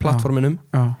plattforminum.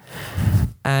 Já.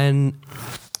 En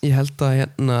ég held að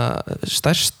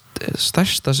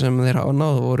stærsta sem þeir hafa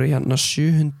náð voru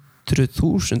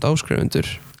 700.000 áskrifundur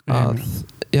að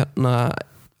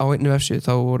á einni vefsíðu,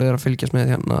 þá voru þeir að fylgjast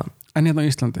með En á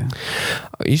Íslandi?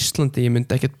 Á Íslandi, ég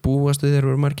myndi ekkert búast við þeir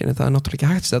eru margir, en það er náttúrulega ekki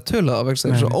hægt að tölu það vegna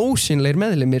þeir eru svo ósýnlegir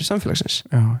meðlimir samfélagsins.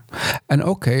 Já. En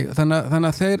þannig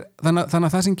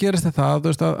að það sem gerist er það, þú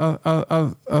veist,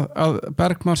 að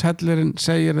bergmálshellirinn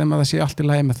segir þeim að það sé allt í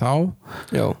lagi með þá.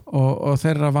 Já. Og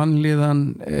þeirra vanlíðan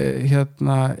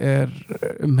er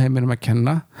heiminum að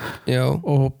kenna. Já.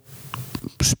 Og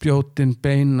spjótin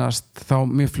beinast þá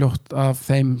mjög fljótt af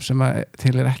þeim sem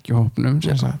til er ekki hópnum,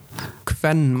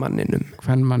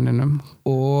 kvenmanninum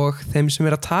og þeim sem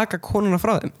er að taka konuna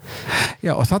frá þeim.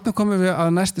 Já, og þarna komum við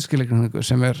að næstu skilgreiningu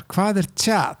sem er, hvað er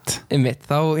chat? Einmitt,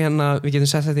 þá við getum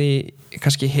sett þetta í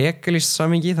kannski hegelist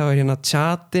samhengi, þá er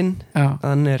chatinn,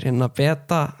 þannig er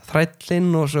beta þrællinn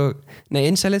og svo,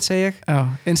 inselið segi ég. Já,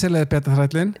 inselið er beta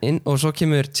þrællinn. Og svo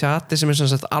kemur chati sem er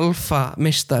svona sagt alfa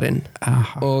mistarinn.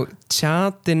 Og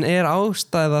chatinn er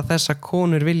ástæða þess að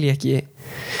konur vilja ekki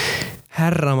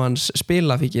herramanns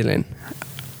spilafíkilinn.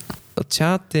 Og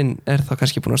chatinn er þá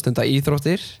kannski búin að stunda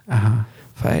íþróttir.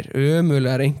 Fær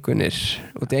ömulegar einkunnir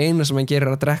og það eina sem hann gerir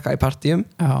er að drekka í partíum.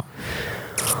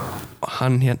 Og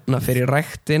hann fer í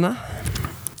ræktina.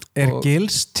 Er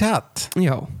Gils chat?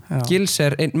 Já. Gils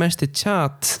er einn mesti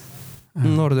chat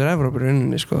Norður-Evrópu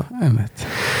rauninni, sko. Einmitt.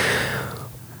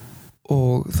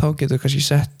 Og þá getur kannski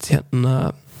sett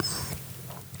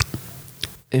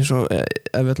eins og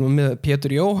ef við ætlum með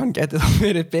Pétur Jóhann gæti þá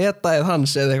verið beta eða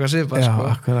hans eða eitthvað svipað Já, sko.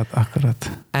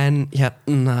 akkurat En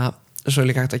svo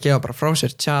er líka hægt að gefa bara frá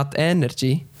sér chat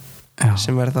energy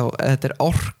sem er þá, þetta er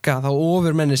orka þá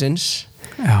ofur mennisins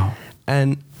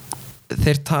en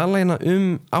þeir tala hérna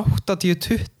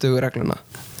 80-20 regluna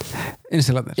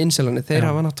Inselarnir, þeir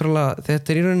hafa náttúrulega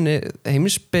þetta er í rauninni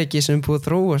heimspeki sem er búið að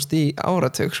þróast í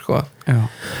áratug sko.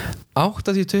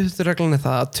 80-20 reglun er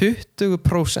það að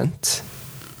 20%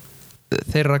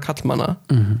 þeirra kallmanna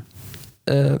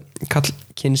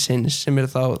kallkynsins sem eru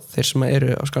þá þeir sem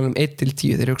eru á skalanum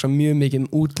 1-10 þeir hugsa mjög mikið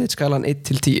útlit skalan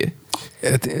 1-10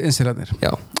 Inselarnir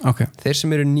þeir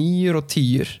sem eru 9 og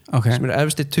 10 sem eru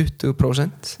efsti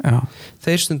 20%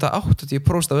 þeir stunda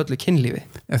 80% af öllu kynlífi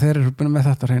þeir eru búin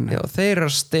með þetta hreinu þeir eru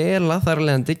að stela þar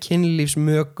leðandi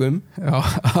kynlífsmökum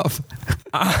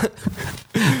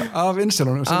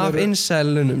af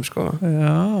inselunum sko.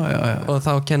 og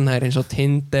þá kenna þeir eins og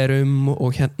Tinderum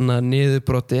og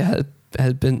niðurbroti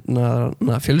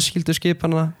hefðbundna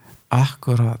fjölskylduskipana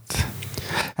Akkurat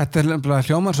Þetta er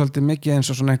hljómar svolítið mikið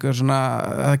eins og svona einhver svona,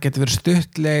 það getur verið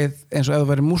stuttleið eins og ef þú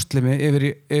væri múslimi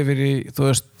yfir í þú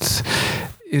veist,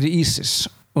 yfir í ISIS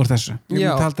úr þessu. Ég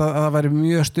myndi halda að það væri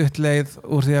mjög stuttleið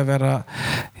úr því að vera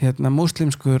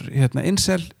múslimskur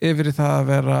incel yfir í það að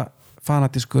vera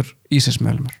fanatískur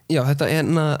ISIS-meðlumur. Já, þetta er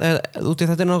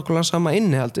nákvæmlega sama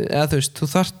innihaldi eða þú veist, þú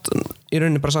þarft í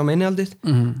rauninni bara sama innihaldið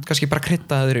kannski bara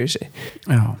krydda það í sig.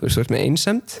 Þú veist, þú ert með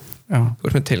einsemd þú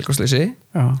ert með tilgangsleysi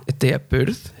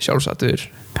depurð, sjálfsatur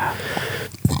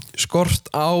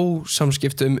skort á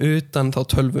samskiptum utan þá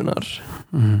tölvunar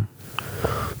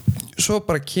svo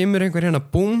bara kemur einhver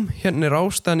búm, hérna er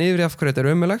ástæðan yfir af hverju þetta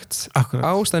er ömurlegt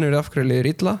ástæðan yfir af hverju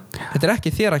liður illa þetta er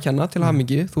ekki þér að kenna til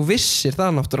hamingju þú vissir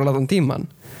það náttúrulega allan tíman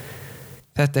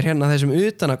þetta er þessum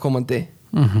utanakomandi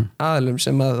aðlum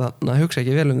sem að hugsa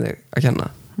ekki vel þig að kenna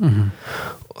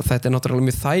og þetta er náttúrulega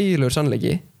mjög þægilegur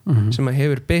sannleiki sem að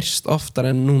hefur byrst oftar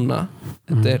en núna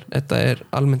þetta er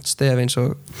almennt stef eins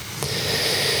og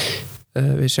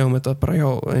við sjáum þetta bara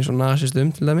eins og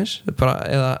nasistum til dæmis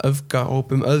eða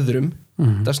öfgahópum öðrum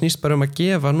það snýst bara að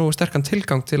gefa nú sterkan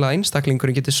tilgang til að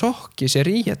einstaklingurinn geti sokkið sér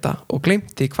í þetta og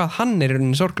gleymti hvað hann er í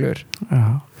rauninni sorglegur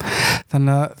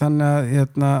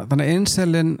þannig að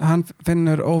inselin hann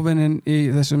finnur óvinnin í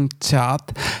þessum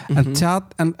chat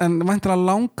en væntanlega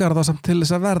langar þá samt til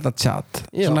þess að verða chat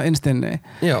svona innstinni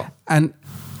en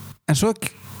svo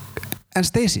En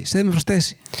Stacey, segðu mér frá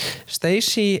Stacey.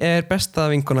 Stacey er besta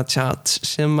vinkona chat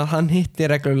sem að hann hitti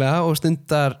reglulega og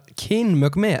stundar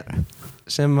kynmög með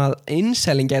sem að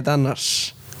inselin gæti annars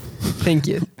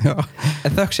fengið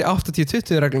en þökk sé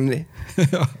 80-20 reglunni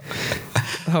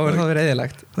þá er það verið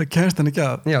eðilegt það kemst hann ekki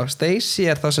að Stacey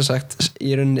er þá sem sagt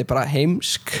í rauninni bara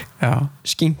heimsk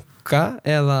skinka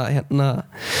eða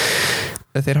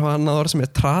þeir hafa annað orð sem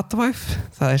er tradwife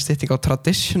það er stytting á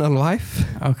traditional wife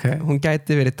hún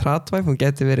gæti verið tradwife hún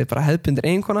gæti verið bara hefðbundir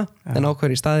eiginkona en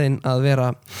ákveður í staðinn að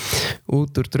vera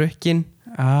út úr drukkin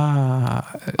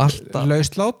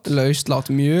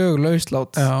lauslát, mjög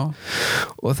lauslát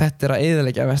og þetta er að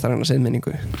eyðileggja vestræna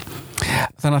siðmenningu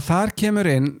þannig að þar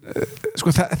kemur inn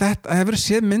sko þetta hefur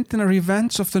séð myndina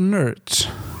Revenge of the Nerds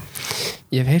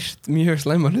Ég hef heyrt mjög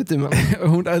slæma hluti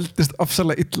hún eldist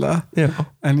ofsalega illa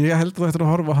en ég held þú eftir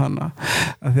að horfa á hana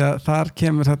af því að þar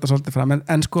kemur þetta svolítið fram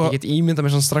en sko ég get ímyndað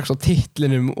mér svona strax á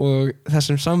titlinum og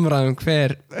þessum samræðum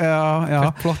hver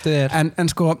plottið er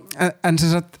en sko en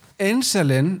sem sagt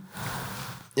inselin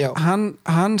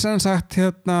hann sem sagt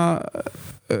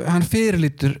hann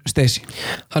fyrirlítur Stacey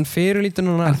hann fyrirlítur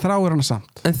hana en þráir hana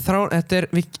samt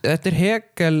þetta er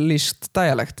hegelískt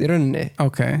dialekt í rauninni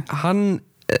hann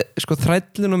sko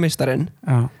þrællin og meistarinn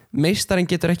meistarinn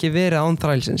getur ekki verið án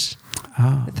þrælsins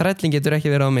þrællin getur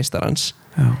ekki verið án meistarans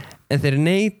en þeir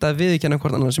neita að viðurkenna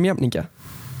hvort annan sem jafningja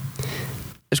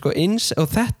sko og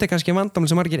þetta er kannski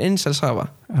vandamál sem margir insels hafa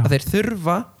að þeir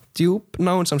þurfa djúp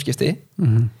náin samskipti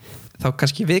þá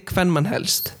kannski við kvenmann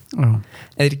helst en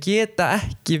þeir geta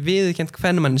ekki viðurkennt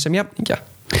kvenmann sem jafningja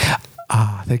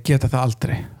þeir geta það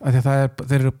aldrei af því að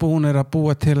þeir eru búinir að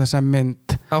búa til þessa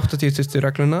mynd 80-20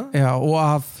 regluna og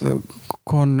af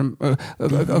konum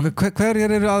hverjar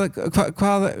eru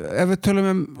hvað ef við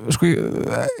tölum sko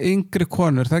yngri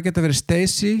konur það geta verið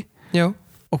Stacey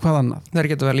og hvað annað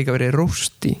það geta líka verið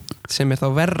Rosti sem er þá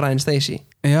verra en Stacey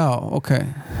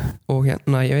og ég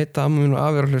veit að mér nú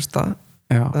afur að hlusta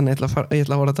þannig ég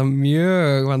ætla að voru þetta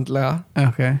mjög vandlega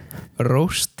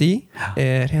Rosti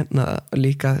er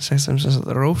líka sem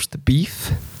roast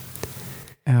beef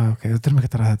þú þurfum ekki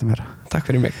að ræða þetta meira takk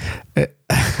fyrir mig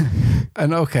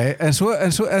En en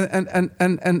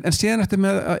síðan eftir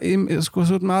með sko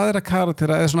svo með aðra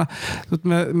karaktera eða svona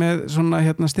með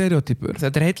svona stereotypur.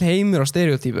 Þetta heil heimur á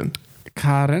stereotypum.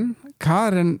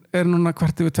 Karen núna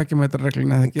kvart yfir 2 metra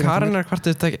regluna. Karen kvart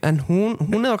yfir 2, en hún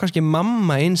þá kannski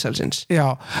mamma einselsins.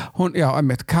 Já,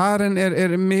 einmitt. Karen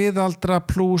miðaldra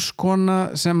plus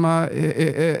kona sem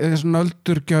er svona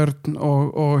öldurgjörn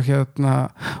og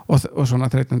svona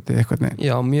þreytandi eitthvað neginn.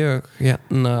 Já, mjög,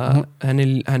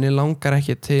 henni langar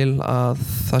ekki til að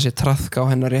það sé traðka á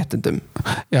hennar réttindum.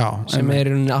 Já, sem í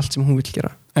rauninni allt sem hún vill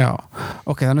gera. Já,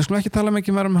 þannig skulum ekki tala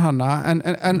mikið meira um hana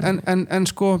en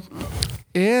sko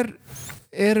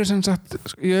eru sem sagt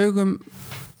í augum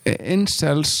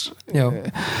incels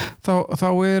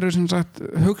þá eru sem sagt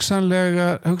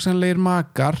hugsanlegir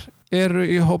makar eru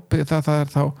í hópi það er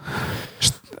þá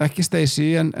ekki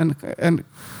Stacey en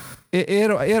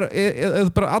eru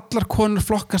bara allar konur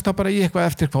flokkast þá bara í eitthvað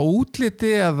eftir hvað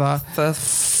útliti eða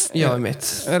já, mitt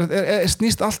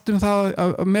snýst allt það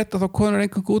að meta þá konur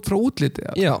einhverjum út frá útliti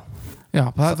eða? Já,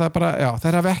 það er bara,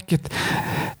 það er ekkert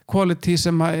quality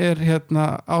sem er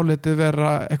álitið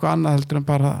vera eitthvað annað heldur en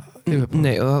bara yfirbúið.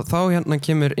 Nei, og þá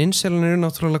kemur inselanir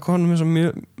náttúrulega konum eins og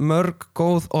mörg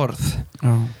góð orð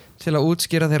til að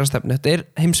útskýra þeirra stefnu. Þetta er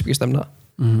heimspekistefna.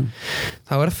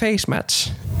 Þá er face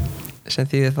match sem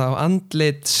þýðir þá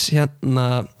andlits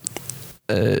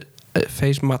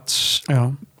face match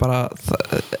bara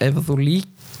ef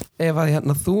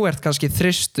þú ert kannski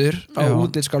þristur á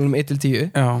útlitsskálunum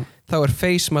 1-10 þá er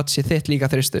face matchi þitt líka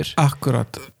þristur.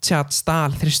 Akkurat. Tjat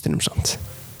stál þristunum samt.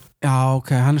 Já,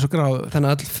 hann er svo gráður.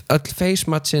 Þannig að öll face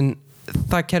matchin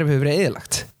það kerfi hefur verið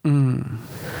eyðilagt.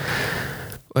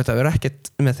 Og þetta verður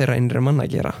ekkert með þeirra innri manna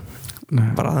að gera.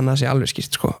 Nei. Bara þannig að það sé alveg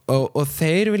skýrt sko. Og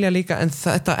þeir vilja líka, en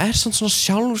þetta er svona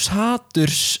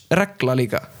sjálfshaturs regla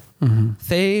líka.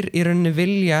 Þeir í rauninni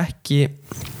vilja ekki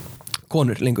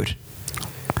konur lengur.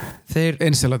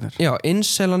 Inselanir. Já,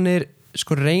 inselanir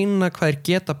sko reyna hvað þeir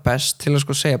geta best til að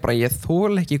sko segja bara ég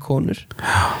þol ekki konur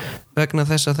vegna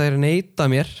þess að þeir neita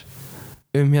mér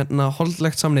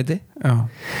holdlegt samneyti.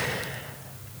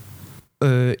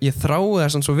 Ég þrái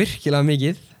það svo virkilega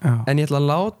mikið en ég ætla að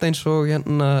láta eins og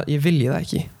ég vilji það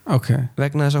ekki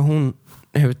vegna þess að hún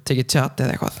hefur tekið tjat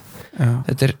eða eitthvað.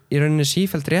 Þetta er í rauninni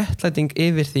sífellt réttlæting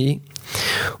yfir því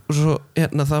og svo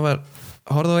það var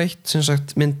horfði á eitt sem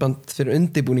sagt myndband fyrir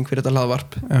undirbúning fyrir þetta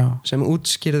hlaðvarp sem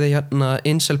útskýrði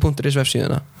incel.is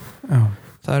vefsíðuna.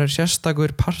 Það er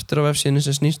sérstakur partur á vefsíðunni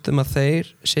sem snýst að þeir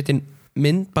setja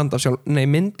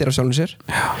myndir af sjálfum sér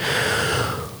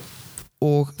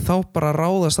og þá bara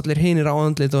ráðast allir hinir á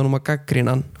andlitunum að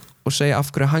gagnrýna hann og segja af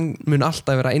hverju hann mun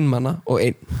alltaf vera einmanna og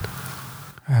einn.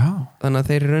 Þannig að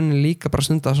þeir raunin líka bara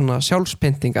stunda svona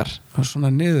sjálfspyntingar og svona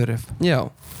niðurrif. Já,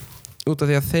 út af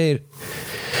því að þeir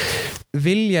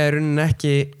vilja í rauninni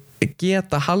ekki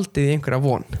geta haldið í einhverja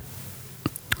von.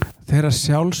 Þeirra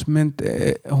sjálfsmynd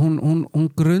hún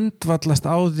grundvallast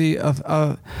á því að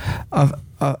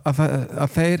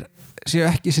þeir séu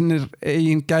ekki sinnir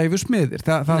eigin gæfusmiðir.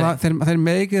 Þeir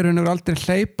megir aldrei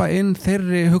hleypa inn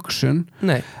þeirri hugsun.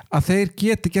 Nei. Að þeir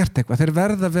geti gert eitthvað. Þeir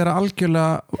verða að vera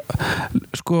algjörlega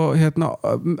sko, þeir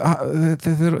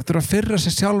þurfa að firra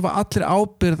sig sjálfa allir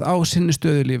ábyrgð á sinni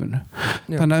stöðu í lífinu.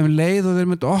 Þannig að leið og þeir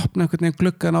myndu opna einhvern veginn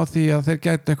gluggan á því að þeir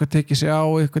gæti eitthvað tekið sig á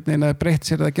einhvern veginn að breytt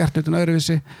sér eða gert utan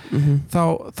öðruvísi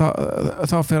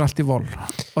þá fer allt í vol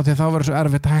og því þá verður svo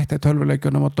erfitt að hætta í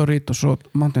tölvuleikjunum og Doritos og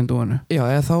Mountain Dew-inu. Já,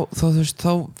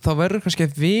 þá verður kannski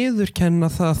að viðurkenna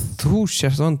það að þú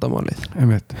sérst vandamálið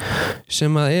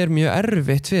sem að er mjög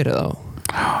erfitt fyrir þá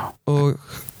og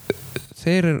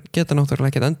þeir geta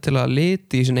náttúrulega ekki endilega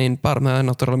liti í sin einn barm, það er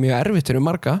náttúrulega mjög erfitt fyrir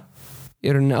marga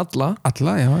í rauninni alla,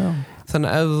 já. Þannig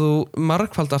að ef þú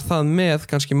margfaldar það með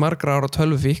kannski margra ára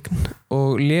tölvufíkn og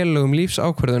lélugum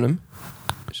lífsákvörðunum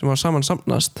sem var saman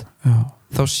samnast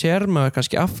þá sér maður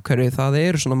kannski af hverju það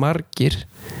eru svona margir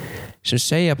sem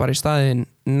segja bara í staðinn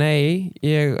nei,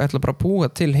 ég ætla bara að búa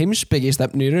til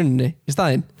heimspekistefnu í rauninni í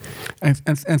staðinn.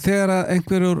 En þegar að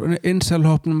einhver úr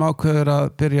incel-hópnum ákveður að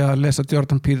byrja að lesa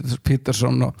Jordan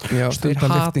Peterson og stunda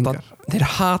lyftingar. Þeir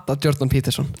hata Jordan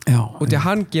Peterson og því að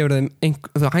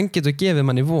hann getur gefið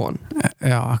manni von.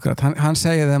 Já, akkurat. Hann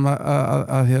segir þeim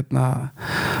að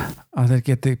þeir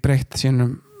geti breytt sinni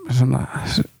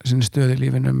stöðu í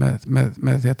lífinu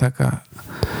með því að taka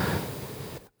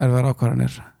erfiðar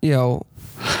ákvarðanir. Já.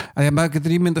 Að maður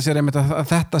getur ímyndað sér einmitt að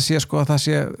þetta sé sko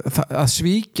að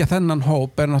svíkja þennan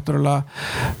hóp er náttúrulega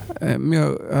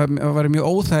mjög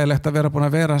óþægilegt að vera búin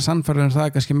að vera sannfærður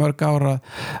það kannski mörg ára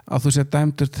að þú sé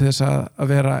dæmdur til þess að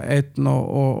vera einn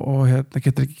og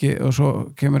getur ekki og svo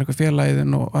kemur eitthvað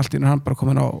félaginn og allt í hann bara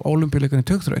komin á ólympíuleikunni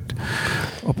tugþraut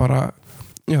og bara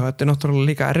Já, þetta náttúrulega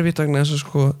líka erfitt vegna þess að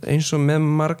sko, eins og með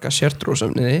marga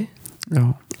sértrúarsöfniði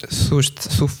þú veist,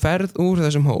 þú ferð úr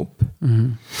þessum hóp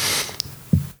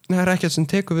það ekkert sem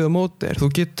tekur við á móti þér, þú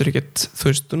getur ekkert þú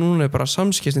veist, núna bara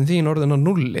samskiptin þín orðin að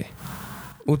nulli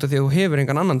út af því að þú hefur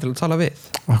engan annan til að tala við.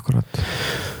 Akkurat.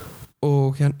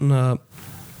 Og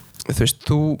þú veist,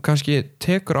 þú kannski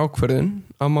tekur ákvörðun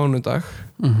á mánudag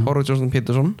Orri Jónsson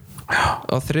Pétursson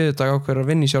á þriðjudag ákveður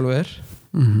að vinna í sjálfu þér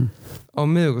á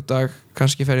miðvikudag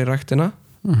kannski fer í ræktina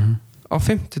á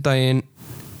fimmtudaginn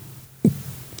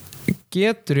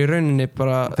getur í rauninni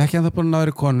bara það er ekki ennþá búin að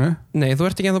náður í konu nei, þú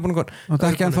ert ekki ennþá búin að konu og það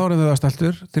er ekki ennþá orðið það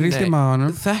stæltur til ílt í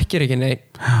maðanum þú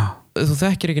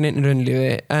þekkir ekki neinn í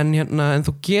raunlífi en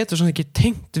þú getur svona ekki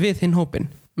tengt við hinn hópin.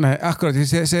 Nei, akkurat, ég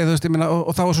segi þú veist, ég meina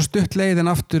og þá var svo stutt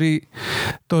leiðin aftur í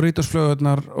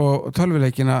Doritos-flögurnar og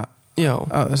tölvuleikina já,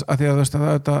 að því að þú veist að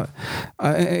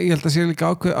ég held að sé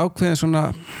líka ákveðin svona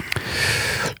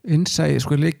innsæi,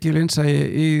 sko líkil innsæi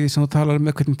í því sem þú talar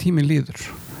með hvernig tíminn líður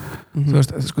þú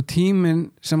veist, sko tíminn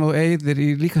sem þú eyðir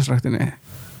í líkamsræktinni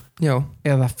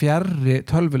eða fjarri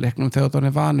tölvuleiknum þegar þú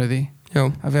er vanuð í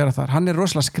að vera þar, hann er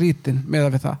rosalega skrítin með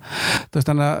við það, þú veist,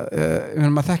 þannig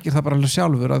að maður þekkir það bara alveg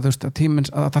sjálfur að þú veist,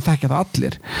 að það þekkja það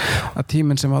allir að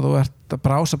tíminn sem að þú ert að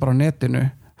brása bara á netinu,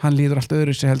 hann líður allt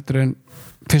öðru sér heldur en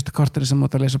fyrstu korteri sem þú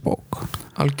ert að lesa bók.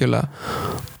 Algjörlega.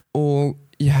 Og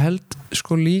ég held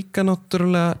sko líka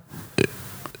náttúrulega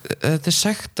þetta er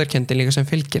sektarkenndin líka sem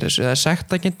fylgir þessu, það er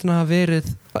sektarkenndin að hafa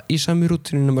verið í sami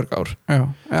rútíninu mörg ár. Já,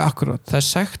 akkurat. Það er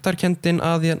sektarkenndin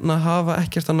að hafa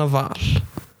ekkert annað val.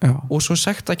 Já. Og svo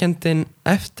sektarkenndin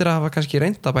eftir að hafa kannski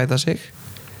reynt að bæta sig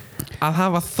að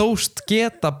hafa þóst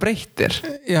geta breyttir.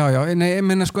 Já, nei, ég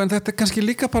meina sko, en þetta er kannski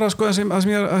líka bara sko, það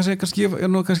sem ég er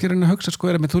nú kannski reyna að hugsa sko,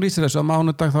 þú lýsir þessu, að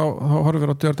mánudag þá horfum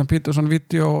við á Jordan Peterson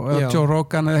vídeo eða Joe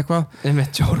Rogan eða eitthvað með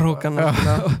Joe Rogan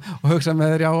og hugsa með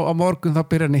þér, á morgun þá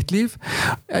byrjar nýtt líf,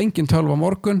 engin 12 á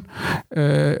morgun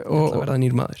og ætla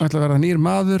að verða nýr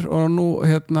maður og nú,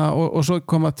 og svo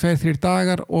koma 2-3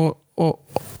 dagar og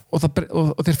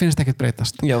þér finnst ekkert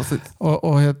breytast. Já,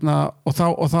 og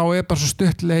þá er bara svo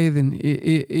stutt leiðin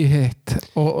í hitt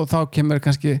og þá kemur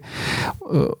kannski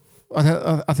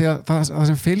að því að það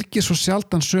sem fylgir svo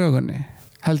sjaldan sögunni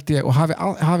held ég og hafi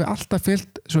alltaf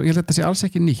fylgt, svo ég held að þetta sé alls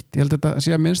ekki nýtt, ég held að þetta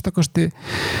sé að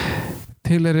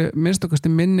minnstakosti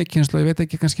minni kynslóð, ég veit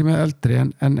ekki kannski með eldri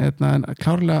en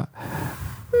klárlega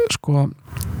sko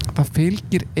það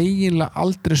fylgir eiginlega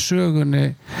aldrei sögunni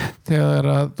þegar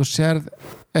að þú sérð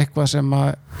eitthvað sem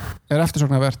er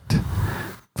eftirsóknarvert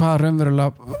hvað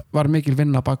raunverulega var mikil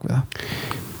vinna bak við það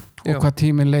og hvað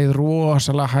tíminn leið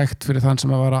rosalega hægt fyrir þann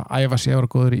sem að vera að æfa sig að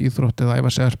vera góður í íþrótt eða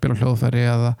æfa sig að spila hljóðfæri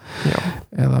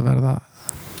eða verða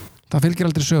það fylgir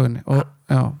aldrei sögunni og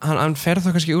hann fer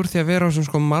þá kannski úr því að vera á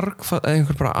sko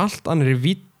einhver bara allt annar í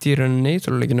vítirunni í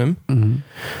töluleikinum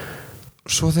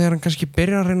svo þegar hann kannski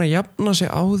byrjar að reyna að jafna sig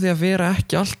á því að vera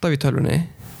ekki alltaf í tölvunni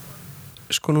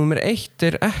sko númer 1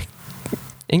 er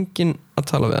enginn að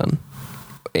tala við hann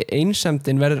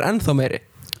einsemdin verður ennþá meiri.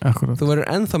 Akkurat. Þú verður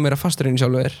ennþá meira fastur inn í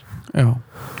sjálfur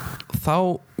þá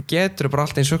getur bara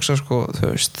allt eins hugsa sko,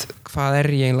 þú veist, hvað er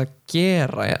ég eiginlega að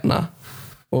gera hérna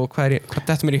og hvað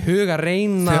þetta mér í huga að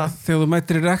reyna þegar þú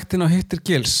mætir í ræktin og hittir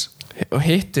Gils og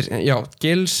hittir,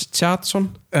 Gils Tjatsson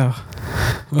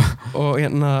og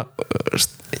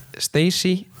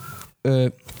Stacy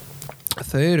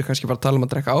þau eru kannski bara að tala um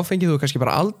að drekka áfengi þú er kannski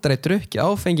bara aldrei drukkið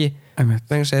áfengi vegna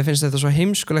að þið finnst þetta svo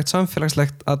heimskulegt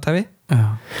samfélagslegt aðtæfi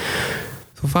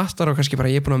þú fattar á kannski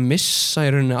bara ég er búin að missa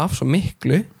í rauninni af svo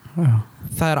miklu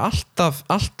það er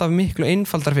alltaf miklu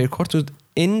einfaldar fyrir hvort þú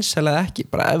innsælað ekki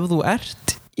bara ef þú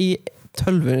ert í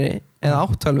tölvunni eða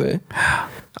áttölvu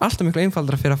alltaf miklu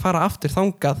einfaldar fyrir að fara aftur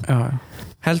þangað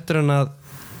heldur en að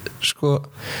sko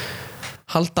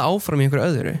halda áfram í einhverju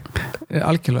öðru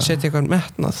algjörlega setja eitthvað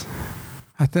metnað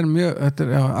þetta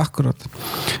er akkurat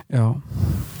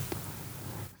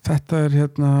þetta er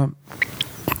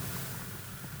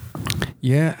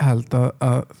ég held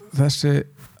að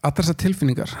þessar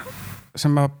tilfinningar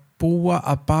sem að búa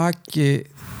að baki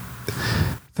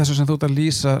þessu sem þú ert að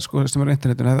lýsa sko, sem er á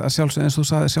internetinu, að sjálfsög eins og þú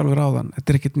sagði sjálfur áðan,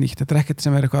 þetta er ekkert nýtt, þetta er ekkert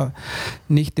sem er eitthvað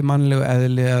nýtt í mannlegu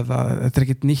eðli eða þetta er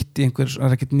ekkert nýtt í það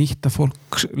er ekkert nýtt að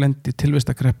fólk lendi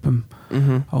tilvistakreppum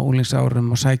á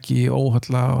unglingsárum og sæki í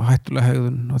óholla og hættulega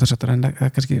hegðun og þess að það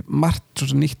er kannski margt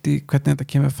svo nýtt í hvernig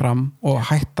þetta kemur fram og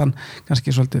hættan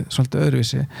kannski svolítið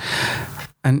öðruvísi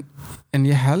en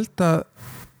ég held að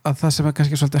það sem er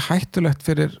kannski svolítið hættulegt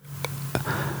fyrir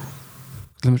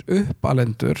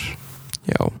uppalendur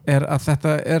er að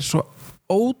þetta er svo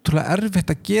ótrúlega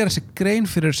erfitt að gera sig grein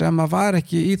fyrir sem maður var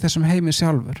ekki í þessum heimi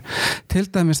sjálfur. Til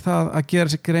dæmis það að gera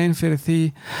sig grein fyrir því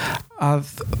að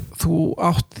þú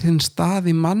átt þinn stað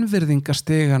í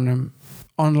mannvirðingastiganum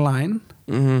online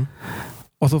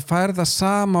og þú færð það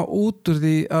sama út úr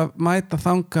því að mæta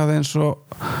þangað eins og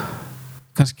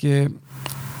kannski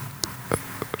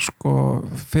sko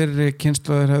fyrir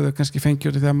kynslóðir hefðu kannski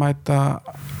fengið út í því að mæta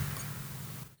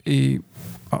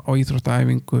á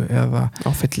íþróttaæfingu eða á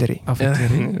fylleri,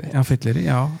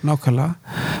 já, nákvæmlega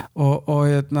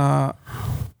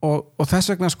og þess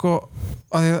vegna sko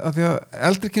að því að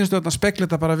eldri kynslóðirnar spegla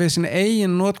þetta bara við sín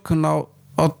eigin notkun á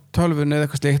tölvunni eða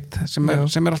eitthvað slíkt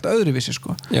sem er allt öðruvísi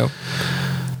sko. Já.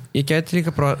 Ég gæti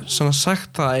líka bara svona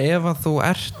sagt það ef að þú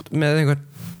ert með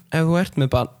ef þú ert með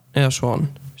barn eða son,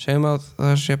 segjum að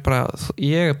það sé bara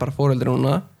ég er bara foreldri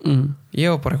núna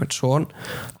ég var bara einhvern son,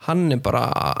 hann er bara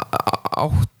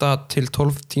 8 til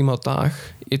 12 tíma á dag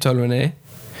í tölvunni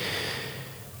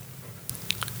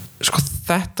sko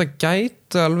þetta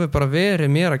gæti alveg bara verið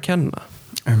mér að kenna.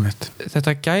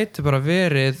 Þetta gæti bara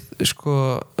verið sko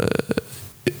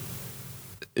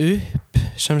upp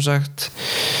sem sagt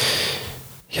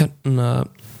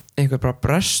einhver bara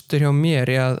brestur hjá mér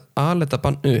í að aletta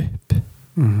bann upp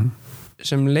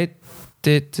sem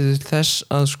leiddi til þess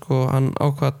að sko hann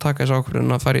ákvað að taka þessu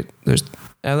ákvörðun að fara í, þú veist,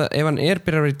 ef hann byrjar að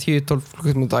vera í 10-12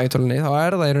 klukkutíma á dag í tölunni þá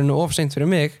það í rauninni of seint fyrir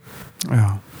mig. Já.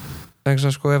 Þannig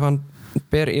að sko ef hann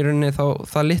ber í rauninni þá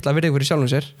það litla virðingu fyrir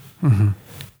sjálfum sér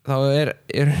þá í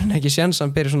rauninni ekki séns að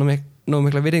hann beri svona nógu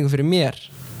mikla virðingu fyrir mér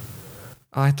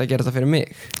að hætta að gera þetta fyrir mig.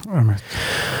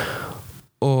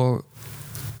 Og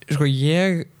sko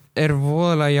ég er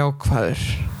voðalega jákvæður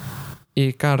í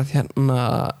garð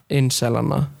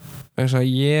inselana eins og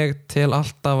ég tel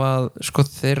alltaf að sko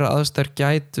þeirra aðstæður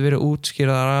gætu verið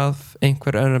útskýrðar af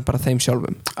einhver öðrum bara þeim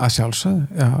sjálfum að sjálfsögðu,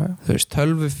 já. Þú veist,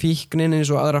 tölvufíknin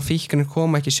eins og aðra fíknin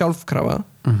koma ekki sjálfkrafa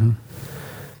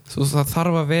þú það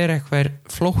þarf að vera eitthvað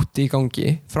flótti í gangi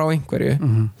frá einhverju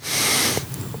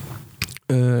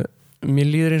mér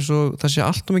líður eins og það sé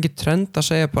alltaf mikið trend að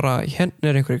segja bara hérna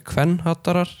er einhverju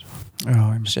kvenhatarar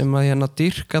sem að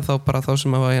dýrka þá bara þá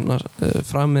sem að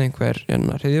fram með einhver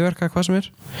hryðjuverka hvað sem er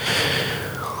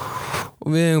og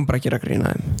við eigum bara að gera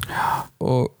grína þeim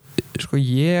og sko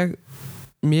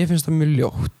mér finnst það mjög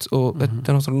ljótt og þetta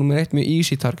er náttúrulega nummer 1 mjög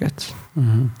easy target og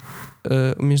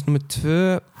mér finnst nummer 2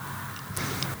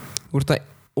 úr þetta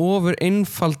ofur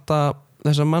einfalda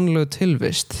þessa mannlegu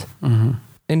tilvist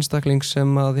einstakling sem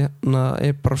að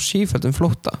er bara sífelldum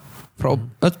flótta frá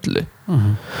öllu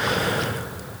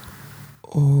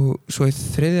og svo í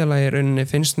þriðja lagi rauninni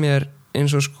finnst mér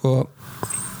eins og sko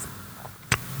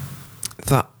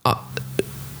það að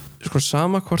sko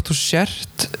sama hvort þú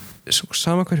sért sko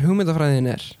sama hver hugmyndafræðin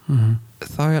er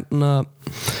þá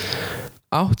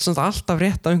átt samt alltaf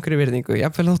rétt á einhverju virðingu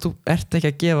jafnvel þótt þú ert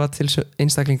ekki að gefa til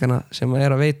einstaklingana sem að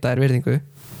að veita þér virðingu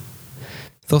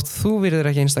þótt þú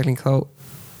virðir ekki einstakling þá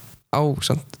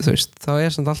samt, þú veist, þá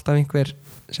samt alltaf einhver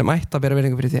sem ætti að bera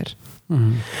virðingu fyrir þér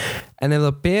en ef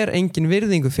það ber engin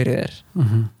virðingu fyrir þér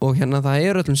og það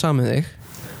er öllum saman þig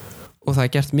og það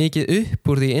er gert mikið upp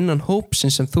úr því innan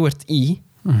hópsins sem þú ert í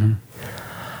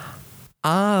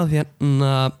að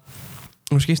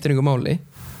nú skiptir einhver máli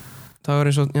þá er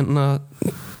eins og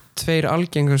 2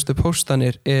 algengustu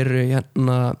póstanir eru á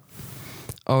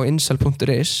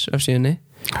incel.is vefsíðunni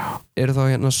eru þá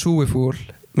súifúl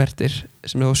mertir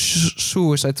sem er þá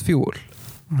suicide fuel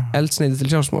eldsneyti til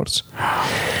sjálfsmords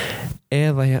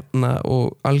eða og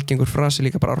algengur frasi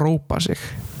líka bara rópa sig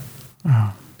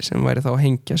sem væri þá að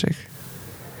hengja sig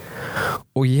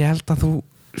og ég held að þú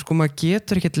sko maður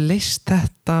getur ekkert leyst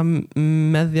þetta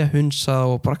með því að hunsa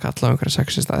og bara kalla á einhverja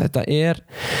sexista þetta er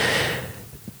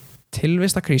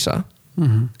tilvistakrísa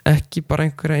ekki bara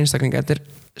einhverja einstaklinga þetta er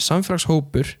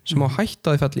samfélagshópur sem á hætta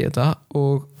því falli þetta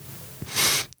og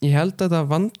ég held að þetta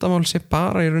vandamál sé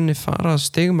bara í rauninni fara að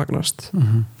stigmagnast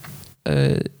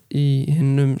í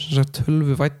hinnum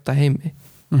tölvuvætta heimi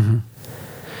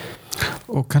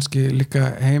og kannski líka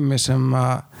heimi sem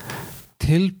að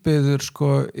tilbyður sko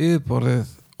yfirborðið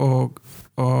og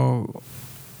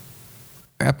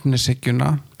efnishygguna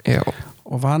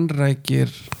og vanrækir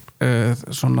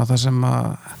svona það sem að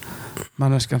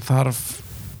manneskjan þarf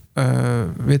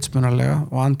vitsmunalega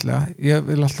og andlega ég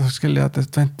vil alltaf skilja að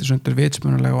þetta tventir sundur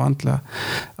vitsmunalega og andlega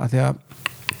að því að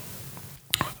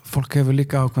fólk hefur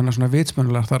líka ákveðna svona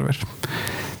vitsmunalega þarfir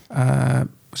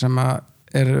sem að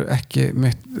eru ekki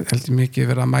heldur mikið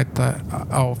verið að mæta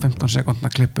á 15 sekúndna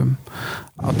klippum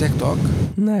á Tik Tok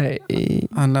þannig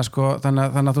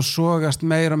að þú sogast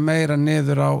meira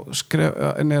niður á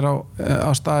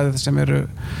staðið sem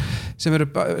sem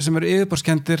eru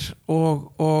yfirborðskenndir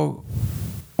og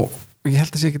ég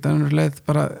held að sé ekki að önnur leið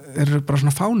eru bara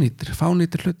svona fánýtir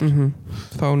hlutir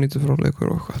fánýtir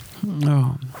fróðleikur og eitthvað já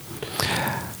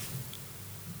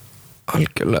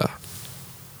algjörlega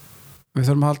við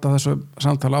þurfum að halda þessu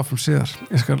samtali áfram síðar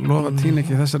ég skal lofa týna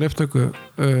ekki þessari upptöku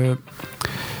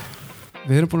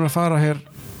við erum búin að fara hér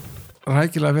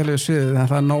rækilega vel yfir sviðið en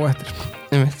það er nóg eftir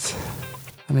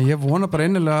þannig ég vona bara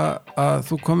innilega að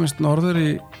þú komist norður í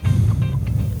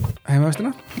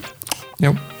heimavistina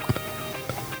já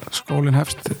skólinn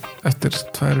hefst eftir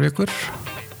 2 vikur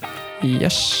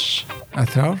yes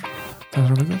eða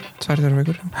 3 vikur 2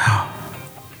 vikur já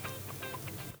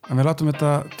en við látum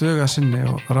þetta duga sinni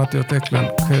og Radíó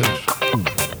Deiglunnar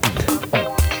kveður